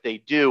 Or if they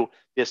do,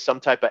 there's some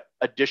type of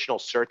additional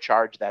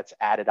surcharge that's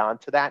added on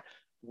to that.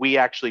 We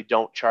actually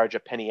don't charge a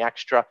penny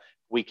extra.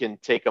 We can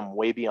take them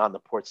way beyond the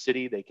port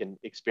city. They can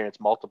experience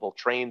multiple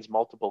trains,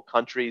 multiple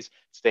countries,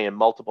 stay in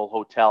multiple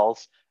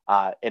hotels.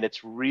 And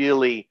it's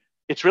really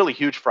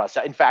huge for us.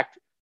 In fact,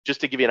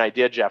 just to give you an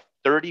idea, Jeff,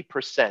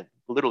 30%,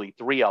 literally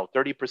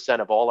 30%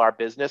 of all our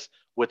business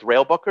with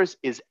Railbookers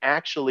is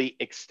actually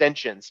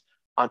extensions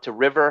onto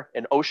river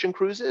and ocean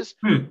cruises,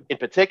 in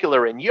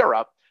particular in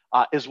Europe,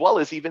 as well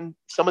as even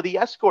some of the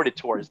escorted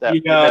tours that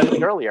you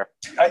mentioned earlier.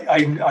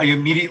 I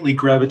immediately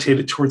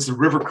gravitated towards the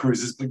river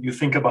cruises, but you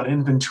think about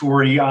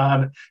inventory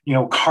on,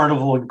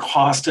 Carnival and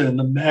Costa and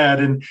the Med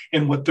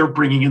and what they're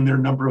bringing in their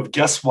number of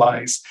guest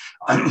wise,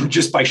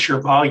 just by sheer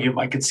volume,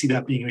 I could see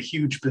that being a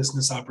huge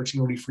business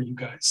opportunity for you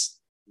guys.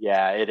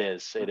 Yeah, it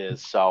is. It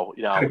is. So,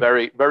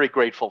 very, very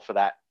grateful for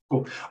that.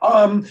 Cool.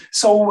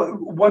 So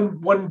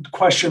one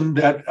question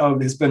that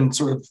has been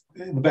sort of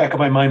in the back of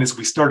my mind as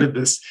we started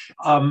this,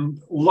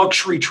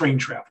 luxury train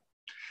travel.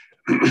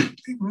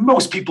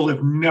 Most people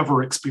have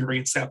never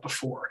experienced that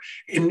before.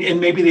 And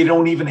maybe they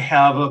don't even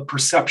have a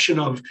perception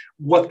of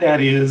what that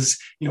is,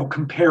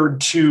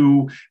 compared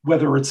to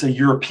whether it's a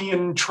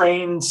European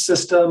train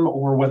system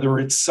or whether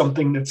it's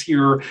something that's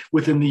here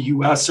within the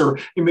US or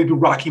maybe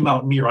Rocky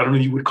Mountaineer. I don't know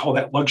if you would call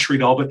that luxury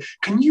at all, but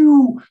can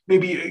you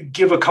maybe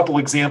give a couple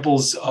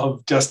examples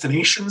of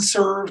destinations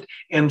served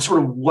and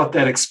sort of what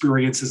that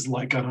experience is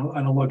like on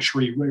a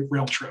luxury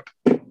rail trip?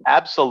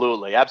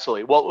 Absolutely.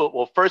 Absolutely.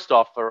 Well, first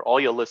off, for all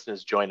your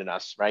listeners joining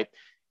us, right?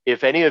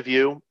 If any of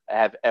you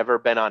have ever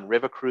been on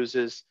river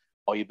cruises,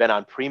 or you've been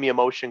on premium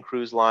ocean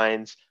cruise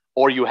lines,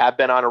 or you have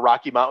been on a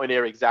Rocky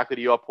Mountaineer, exactly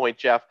to your point,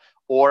 Jeff,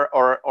 or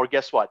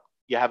guess what?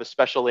 You have a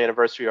special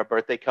anniversary or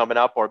birthday coming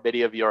up, or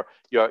many of your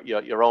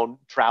own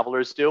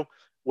travelers do.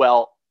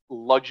 Well,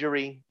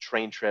 luxury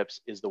train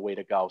trips is the way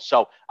to go.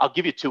 So I'll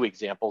give you two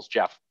examples,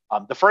 Jeff.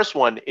 The first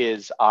one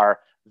is our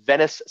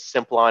Venice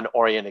Simplon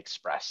Orient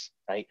Express,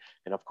 right?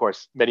 And of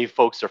course, many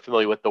folks are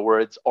familiar with the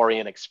words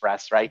Orient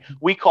Express, right?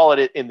 We call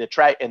it in the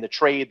travel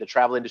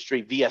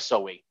industry,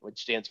 VSOE, which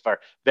stands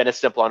for Venice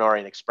Simplon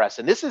Orient Express.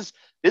 And this is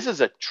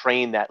a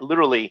train that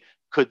literally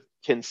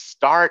can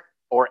start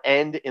or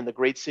end in the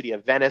great city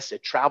of Venice.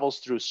 It travels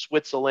through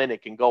Switzerland.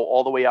 It can go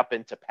all the way up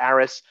into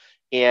Paris,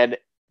 and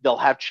they'll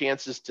have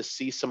chances to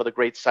see some of the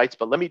great sites.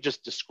 But let me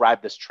just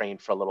describe this train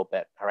for a little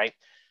bit, all right?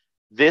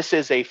 This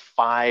is a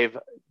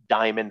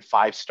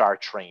 5-star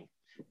train.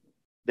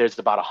 There's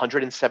about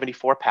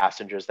 174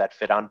 passengers that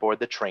fit on board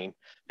the train.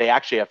 They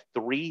actually have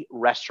 3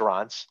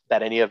 restaurants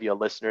that any of your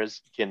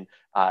listeners can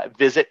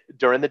visit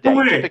during the day.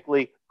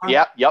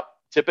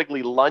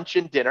 Typically lunch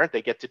and dinner.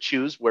 They get to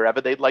choose wherever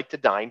they'd like to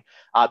dine.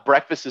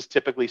 Breakfast is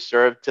typically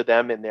served to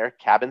them in their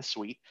cabin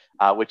suite,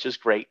 which is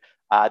great.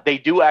 They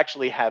do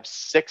actually have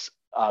 6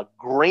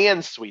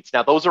 grand suites.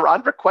 Now, those are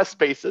on request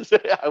basis.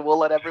 I will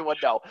let everyone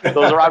know.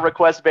 Those are on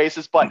request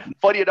basis, but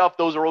funny enough,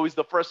 those are always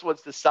the first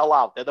ones to sell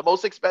out. They're the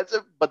most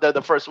expensive, but they're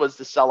the first ones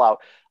to sell out.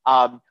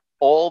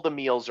 All the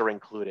meals are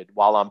included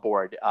while on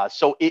board.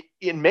 So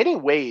in many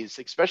ways,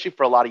 especially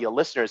for a lot of your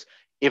listeners,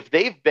 if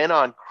they've been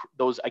on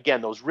those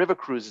river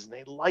cruises and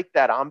they like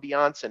that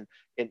ambiance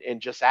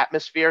and just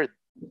atmosphere,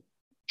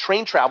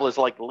 train travel is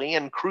like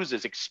land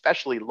cruises,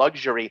 especially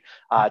luxury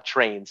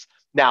trains.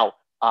 Now,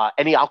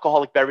 any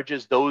alcoholic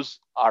beverages, those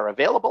are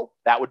available.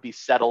 That would be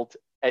settled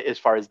as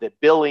far as the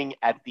billing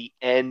at the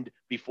end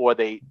before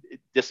they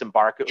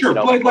disembark, Sure,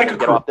 like a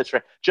get off the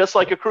train, just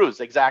like a cruise.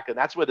 Exactly. And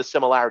that's where the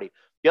similarity.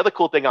 The other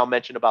cool thing I'll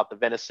mention about the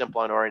Venice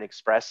Simplon Orient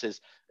Express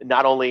is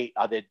not only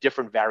are there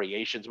different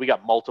variations, we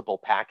got multiple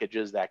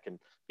packages that can,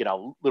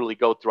 literally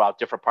go throughout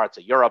different parts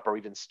of Europe or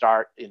even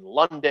start in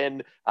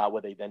London,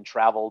 where they then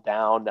travel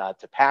down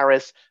to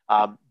Paris.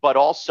 But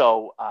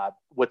also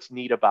what's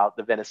neat about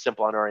the Venice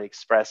Simplon Orient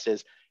Express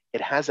is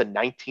it has a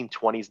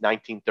 1920s,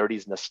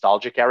 1930s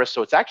nostalgic era.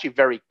 So it's actually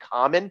very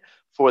common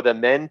for the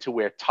men to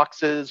wear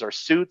tuxes or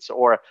suits,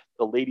 or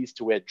the ladies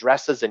to wear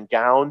dresses and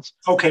gowns.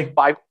 Okay.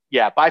 By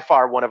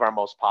far one of our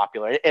most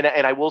popular. And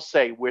I will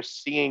say we're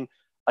seeing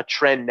a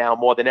trend now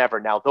more than ever.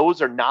 Now, those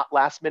are not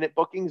last minute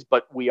bookings,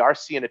 but we are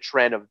seeing a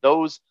trend of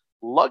those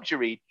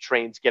luxury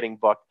trains getting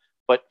booked,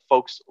 but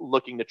folks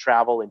looking to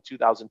travel in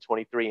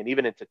 2023 and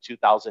even into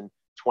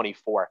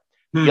 2024.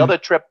 The other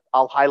trip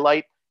I'll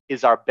highlight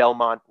is our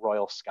Belmont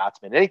Royal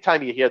Scotsman.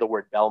 Anytime you hear the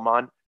word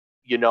Belmont,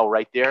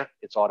 right there,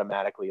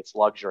 it's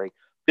luxury.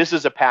 This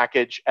is a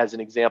package, as an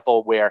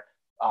example, where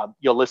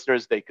your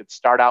listeners, they could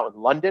start out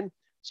in London,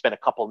 spend a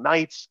couple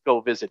nights, go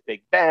visit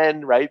Big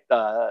Ben, right?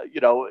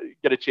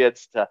 Get a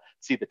chance to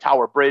see the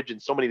Tower Bridge and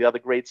so many of the other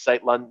great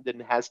sites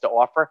London has to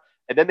offer.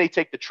 And then they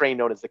take the train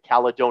known as the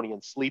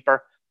Caledonian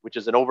Sleeper, which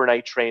is an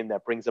overnight train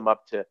that brings them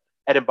up to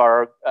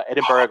Edinburgh,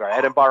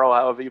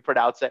 however you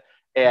pronounce it.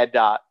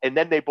 And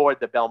then they board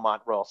the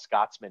Belmont Royal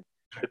Scotsman.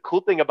 The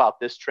cool thing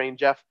about this train,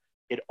 Jeff,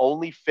 it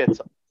only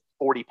fits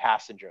 40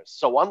 passengers.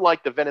 So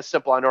unlike the Venice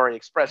Simplon Orient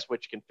Express,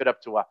 which can fit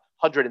up to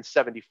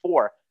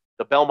 174,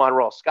 the Belmont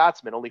Royal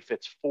Scotsman only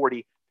fits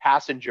 40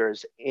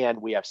 passengers.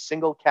 And we have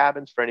single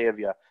cabins for any of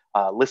you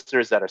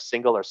listeners that are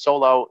single or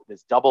solo.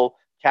 There's double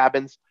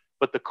cabins.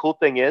 But the cool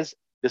thing is,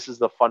 this is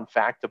the fun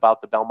fact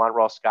about the Belmont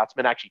Royal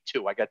Scotsman. Actually,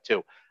 two. I got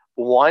two.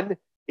 One,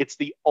 it's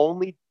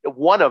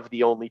one of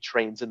the only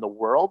trains in the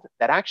world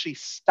that actually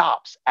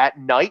stops at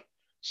night.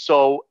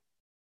 So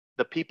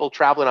the people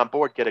traveling on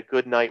board get a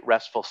good night,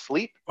 restful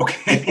sleep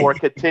before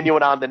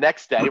continuing on the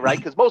next day, right?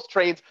 Because most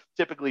trains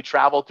typically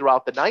travel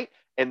throughout the night.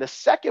 And the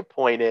second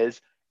point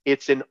is,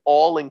 it's an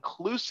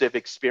all-inclusive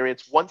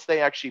experience once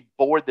they actually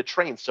board the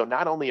train. So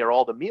not only are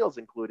all the meals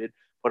included,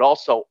 but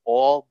also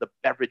all the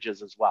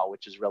beverages as well,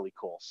 which is really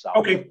cool. So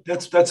okay,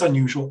 that's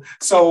unusual.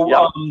 So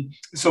yep.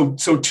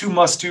 So two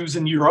must-dos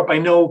in Europe. I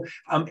know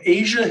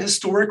Asia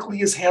historically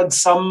has had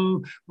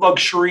some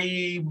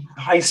luxury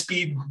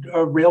high-speed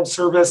rail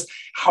service.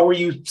 How are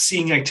you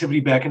seeing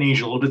activity back in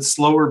Asia? A little bit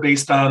slower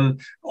based on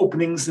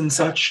openings and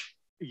such?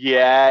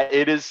 Yeah,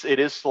 it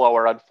is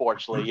slower,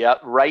 unfortunately. Yeah,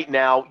 right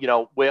now,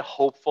 we're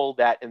hopeful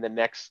that in the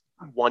next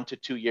 1 to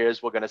 2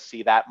 years, we're going to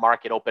see that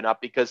market open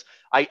up, because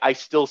I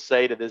still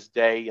say to this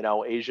day,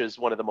 Asia is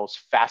one of the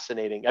most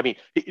fascinating. I mean,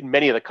 in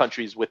many of the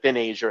countries within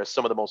Asia are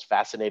some of the most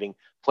fascinating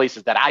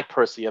places that I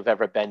personally have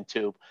ever been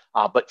to.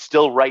 But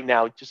still right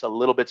now, just a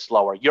little bit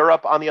slower.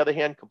 Europe, on the other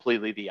hand,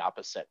 completely the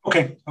opposite.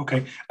 Okay.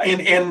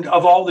 And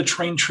of all the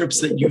train trips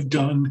that you've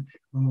done,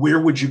 where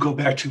would you go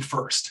back to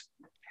first?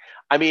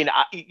 I mean,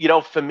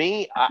 for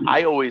me,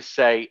 I always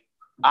say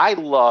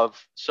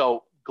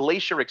so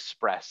Glacier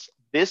Express.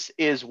 This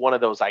is one of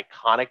those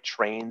iconic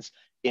trains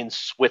in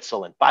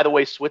Switzerland. By the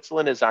way,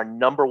 Switzerland is our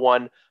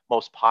 #1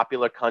 most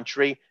popular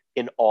country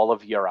in all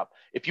of Europe.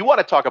 If you want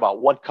to talk about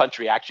one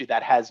country actually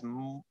that has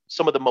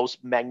some of the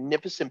most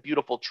magnificent,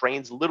 beautiful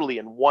trains literally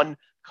in one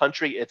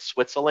country, it's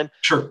Switzerland.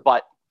 Sure.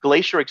 But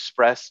Glacier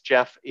Express,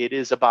 Jeff, it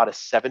is about a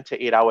 7 to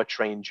 8 hour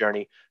train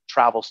journey,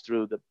 travels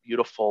through the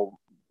beautiful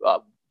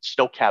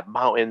snow-capped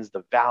mountains,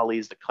 the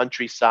valleys, the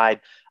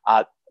countryside.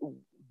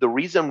 The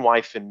reason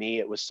why for me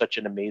it was such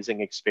an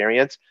amazing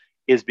experience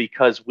is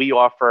because we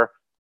offer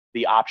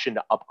the option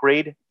to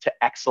upgrade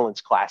to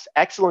Excellence Class.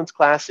 Excellence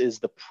Class is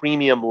the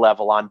premium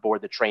level on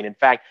board the train. In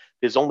fact,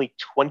 there's only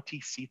 20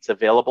 seats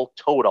available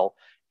total,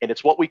 and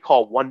it's what we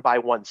call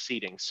 1-by-1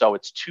 seating. So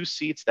it's 2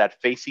 seats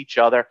that face each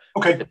other.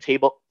 Okay. The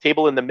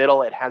table in the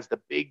middle, it has the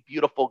big,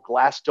 beautiful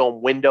glass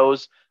dome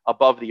windows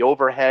above the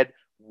overhead.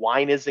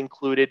 Wine is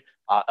included.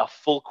 A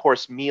full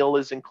course meal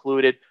is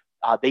included.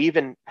 They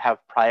even have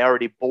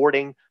priority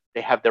boarding. They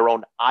have their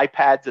own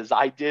iPads, as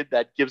I did,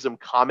 that gives them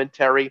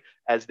commentary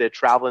as they're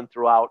traveling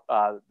throughout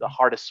the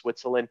heart of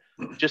Switzerland.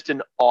 Just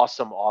an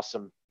awesome,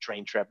 awesome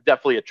train trip.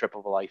 Definitely a trip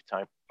of a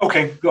lifetime.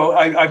 Okay. Well,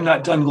 I've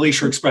not done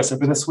Glacier Express. I've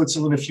been to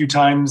Switzerland a few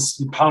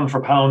times, pound for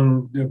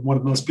pound, one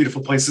of the most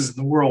beautiful places in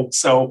the world.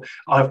 So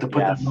I'll have to put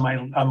that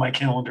on my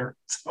calendar.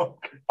 So,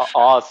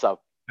 awesome.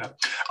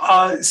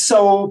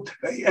 So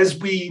as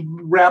we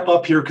wrap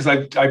up here, because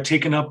I've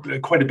taken up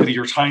quite a bit of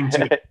your time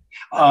today,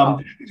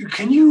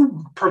 can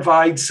you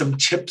provide some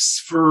tips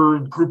for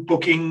group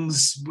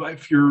bookings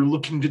if you're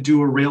looking to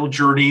do a rail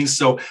journey?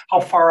 So how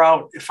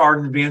far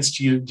in advance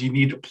do you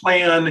need to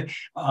plan?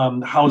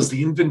 How does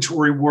the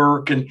inventory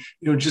work? And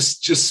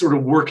just sort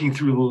of working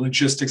through the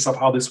logistics of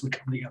how this would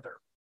come together.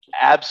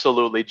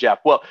 Absolutely, Jeff.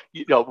 Well,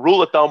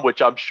 rule of thumb,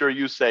 which I'm sure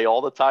you say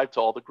all the time to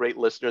all the great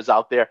listeners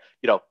out there,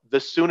 the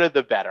sooner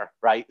the better,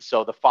 right?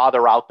 So the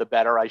farther out, the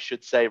better, I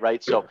should say,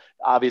 right? So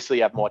obviously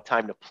you have more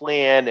time to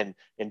plan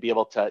and be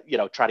able to,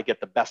 try to get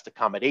the best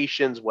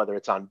accommodations, whether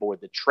it's on board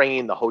the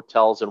train, the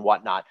hotels and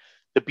whatnot.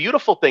 The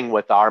beautiful thing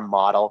with our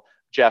model,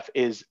 Jeff,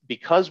 is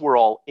because we're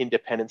all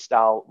independent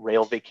style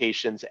rail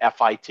vacations,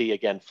 FIT,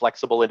 again,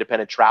 flexible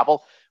independent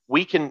travel,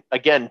 we can,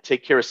 again,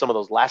 take care of some of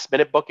those last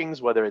minute bookings,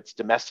 whether it's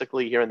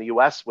domestically here in the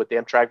US with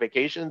Amtrak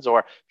Vacations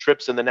or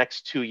trips in the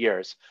next 2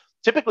 years.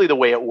 Typically, the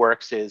way it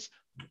works is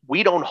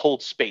we don't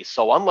hold space.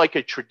 So unlike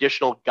a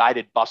traditional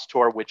guided bus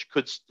tour, which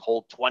could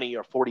hold 20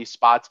 or 40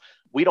 spots,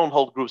 we don't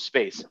hold group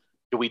space.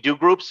 Do we do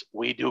groups?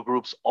 We do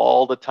groups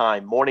all the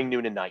time, morning,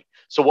 noon, and night.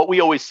 So what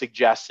we always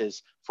suggest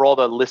is for all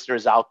the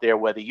listeners out there,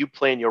 whether you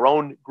plan your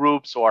own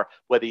groups or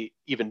whether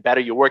even better,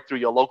 you work through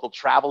your local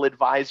travel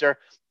advisor,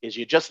 is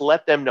you just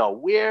let them know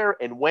where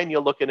and when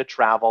you're looking to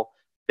travel.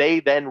 They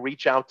then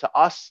reach out to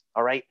us,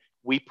 all right?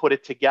 We put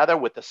it together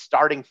with the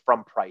starting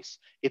from price.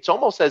 It's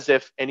almost as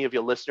if any of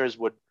your listeners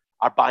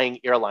are buying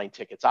airline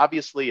tickets.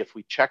 Obviously, if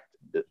we checked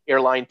the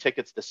airline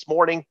tickets this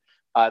morning,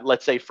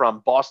 let's say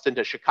from Boston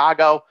to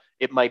Chicago,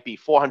 it might be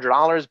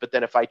 $400, but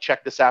then if I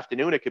check this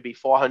afternoon, it could be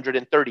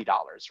 $430,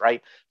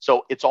 right?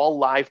 So it's all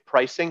live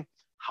pricing.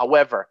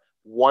 However,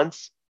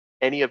 once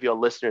any of your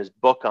listeners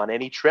book on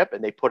any trip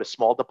and they put a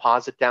small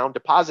deposit down,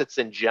 deposits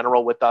in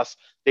general with us,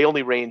 they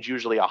only range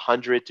usually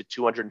 $100 to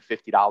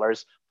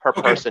 $250 per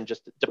person,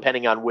 just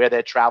depending on where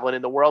they're traveling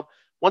in the world.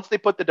 Once they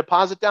put the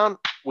deposit down,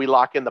 we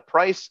lock in the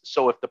price.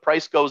 So if the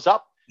price goes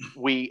up,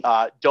 we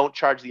don't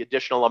charge the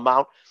additional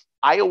amount.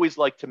 I always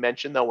like to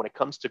mention, though, when it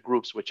comes to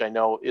groups, which I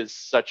know is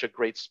such a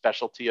great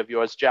specialty of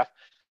yours, Jeff,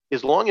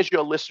 as long as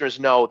your listeners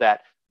know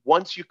that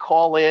once you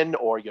call in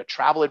or your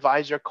travel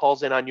advisor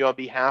calls in on your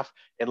behalf,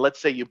 and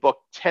let's say you book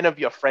 10 of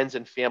your friends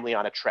and family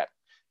on a trip,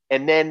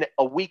 and then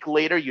a week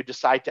later you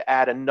decide to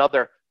add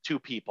another 2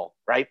 people,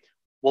 right?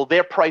 Well,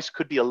 their price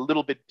could be a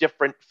little bit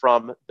different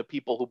from the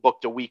people who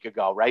booked a week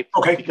ago, right?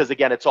 Okay. Because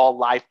again, it's all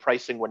live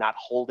pricing. We're not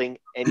holding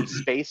any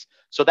space.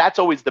 So that's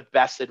always the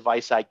best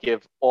advice I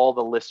give all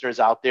the listeners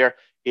out there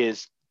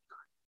is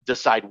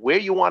decide where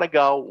you want to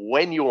go,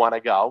 when you want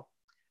to go.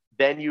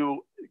 Then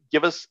you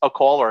give us a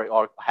call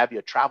or have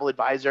your travel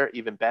advisor,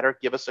 even better,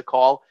 give us a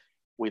call.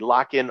 We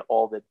lock in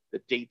all the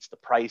dates, the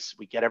price.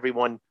 We get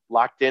everyone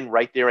locked in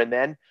right there and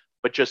then.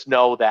 But just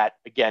know that,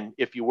 again,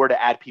 if you were to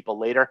add people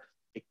later,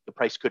 the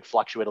price could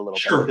fluctuate a little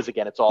bit because,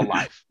 again, it's all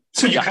live.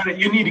 So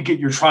you need to get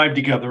your tribe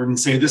together and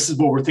say, this is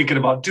what we're thinking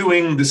about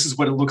doing. This is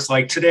what it looks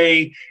like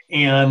today.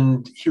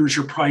 And here's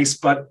your price,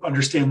 but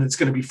understand that it's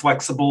going to be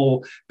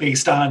flexible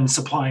based on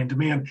supply and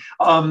demand.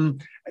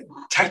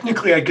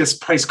 Technically, I guess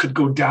price could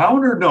go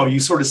down or no, you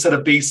sort of set a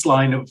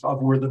baseline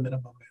of where the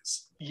minimum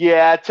is.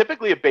 Yeah,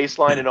 typically a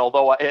baseline. And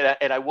although,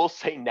 and I will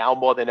say now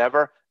more than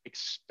ever,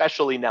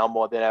 especially now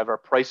more than ever,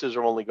 prices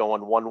are only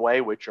going one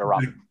way, which are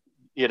up.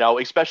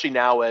 Especially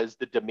now as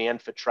the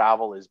demand for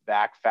travel is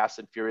back fast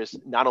and furious.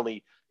 Not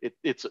only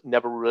it's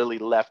never really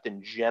left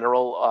in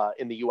general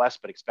in the US,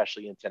 but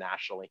especially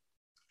internationally.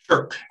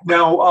 Sure.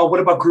 Now, what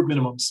about group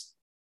minimums?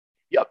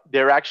 Yep,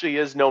 there actually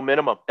is no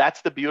minimum.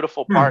 That's the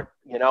beautiful part,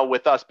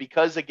 with us,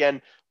 because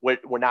again, we're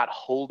not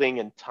holding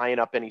and tying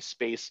up any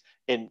space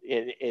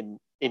in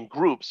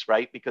groups,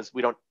 right? Because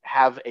we don't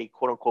have a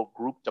quote unquote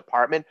group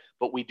department,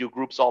 but we do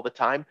groups all the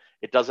time.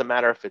 It doesn't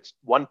matter if it's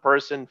one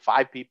person,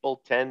 5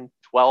 people, 10,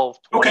 12,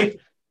 20. Okay.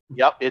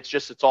 Yep,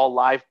 it's all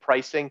live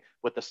pricing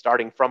with the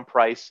starting from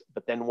price.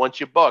 But then once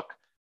you book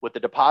with the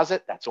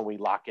deposit, that's when we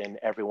lock in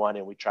everyone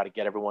and we try to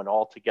get everyone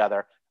all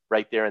together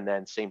right there and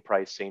then same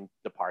price, same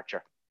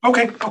departure.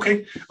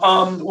 Okay.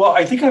 Well,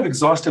 I think I've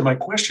exhausted my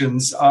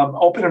questions. I'll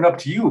open it up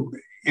to you.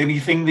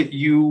 Anything that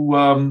you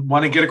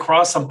want to get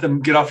across, something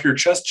get off your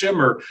chest, Jim,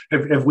 or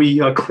have we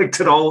clicked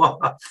it all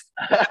off?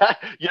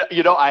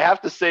 I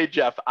have to say,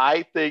 Jeff,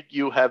 I think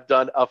you have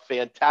done a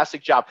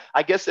fantastic job.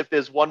 I guess if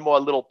there's one more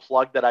little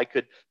plug that I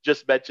could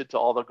just mention to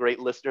all the great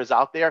listeners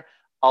out there,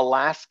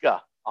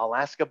 Alaska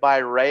by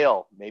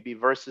rail, maybe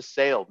versus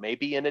sail,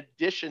 maybe in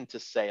addition to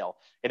sail.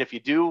 And if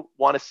you do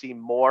want to see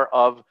more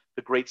of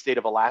the great state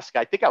of Alaska,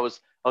 I think I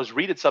was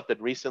reading something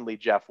recently,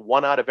 Jeff.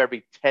 1 out of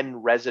every 10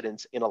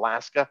 residents in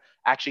Alaska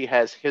actually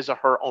has his or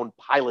her own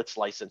pilot's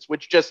license,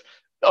 which just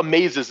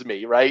amazes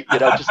me, right?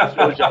 Just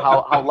shows you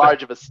how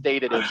large of a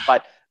state it is.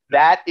 But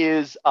that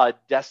is a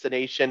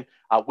destination.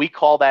 We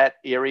call that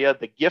area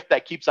the gift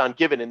that keeps on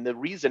giving. And the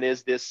reason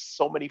is there's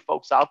so many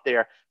folks out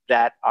there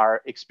that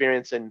are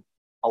experiencing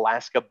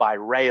Alaska by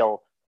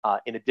rail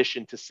in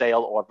addition to sail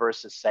or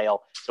versus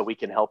sail. So we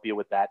can help you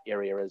with that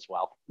area as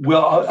well.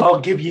 Well, I'll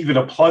give you even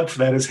a plug for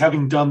that, as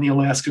having done the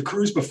Alaska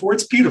cruise before.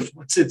 It's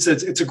beautiful. It's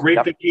a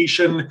great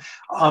vacation.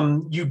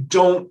 You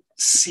don't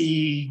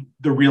see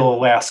the real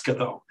Alaska,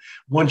 though.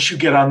 Once you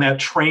get on that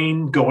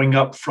train going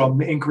up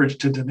from Anchorage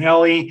to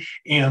Denali,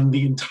 and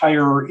the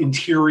entire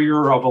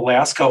interior of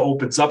Alaska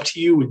opens up to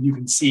you, and you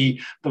can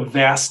see the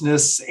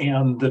vastness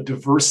and the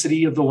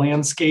diversity of the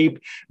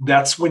landscape,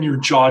 that's when your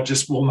jaw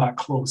just will not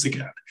close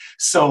again.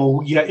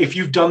 So yeah, if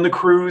you've done the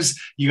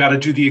cruise, you got to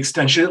do the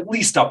extension at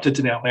least up to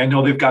Denali. I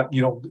know they've got,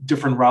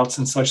 different routes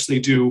and such they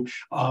do,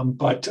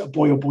 but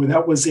boy, oh boy,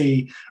 that was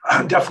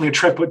definitely a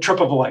trip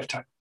of a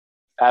lifetime.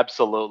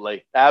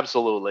 Absolutely.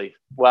 Absolutely.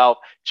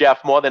 Well,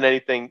 Jeff, more than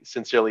anything,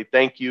 sincerely,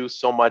 thank you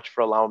so much for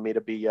allowing me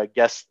to be a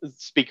guest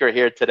speaker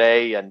here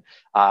today. And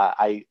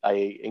I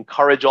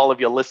encourage all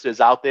of your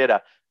listeners out there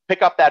to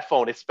pick up that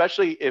phone,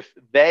 especially if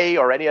they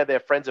or any of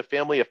their friends or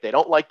family, if they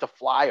don't like to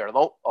fly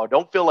or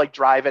don't feel like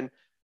driving,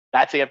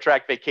 that's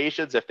Amtrak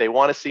Vacations. If they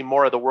want to see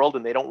more of the world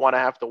and they don't want to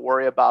have to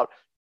worry about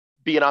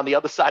being on the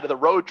other side of the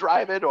road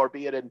driving, or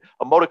being in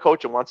a motor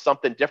coach and want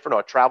something different,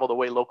 or travel the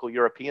way local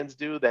Europeans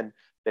do, then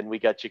we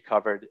got you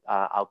covered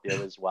out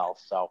there as well.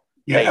 So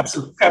yeah,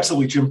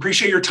 absolutely, Jim.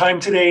 Appreciate your time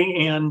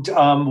today, and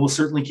we'll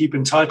certainly keep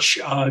in touch.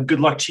 Good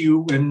luck to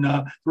you in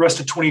the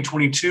rest of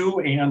 2022,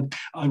 and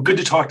good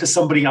to talk to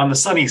somebody on the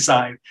sunny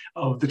side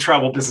of the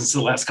travel business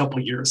the last couple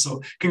of years.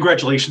 So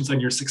congratulations on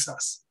your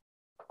success.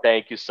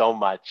 Thank you so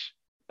much.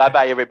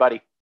 Bye-bye,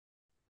 everybody.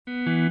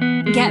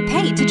 Get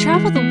paid to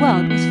travel the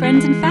world with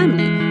friends and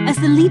family as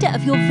the leader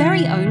of your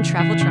very own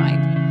travel tribe.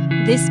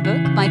 This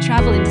book by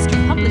travel industry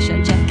publisher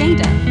Jeff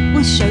Gader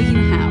will show you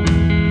how.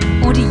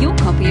 Order your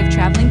copy of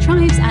Traveling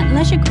Tribes at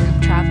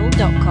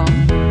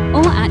leisuregrouptravel.com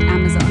or at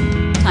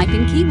Amazon. Type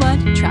in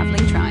keyword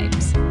Traveling Tribe.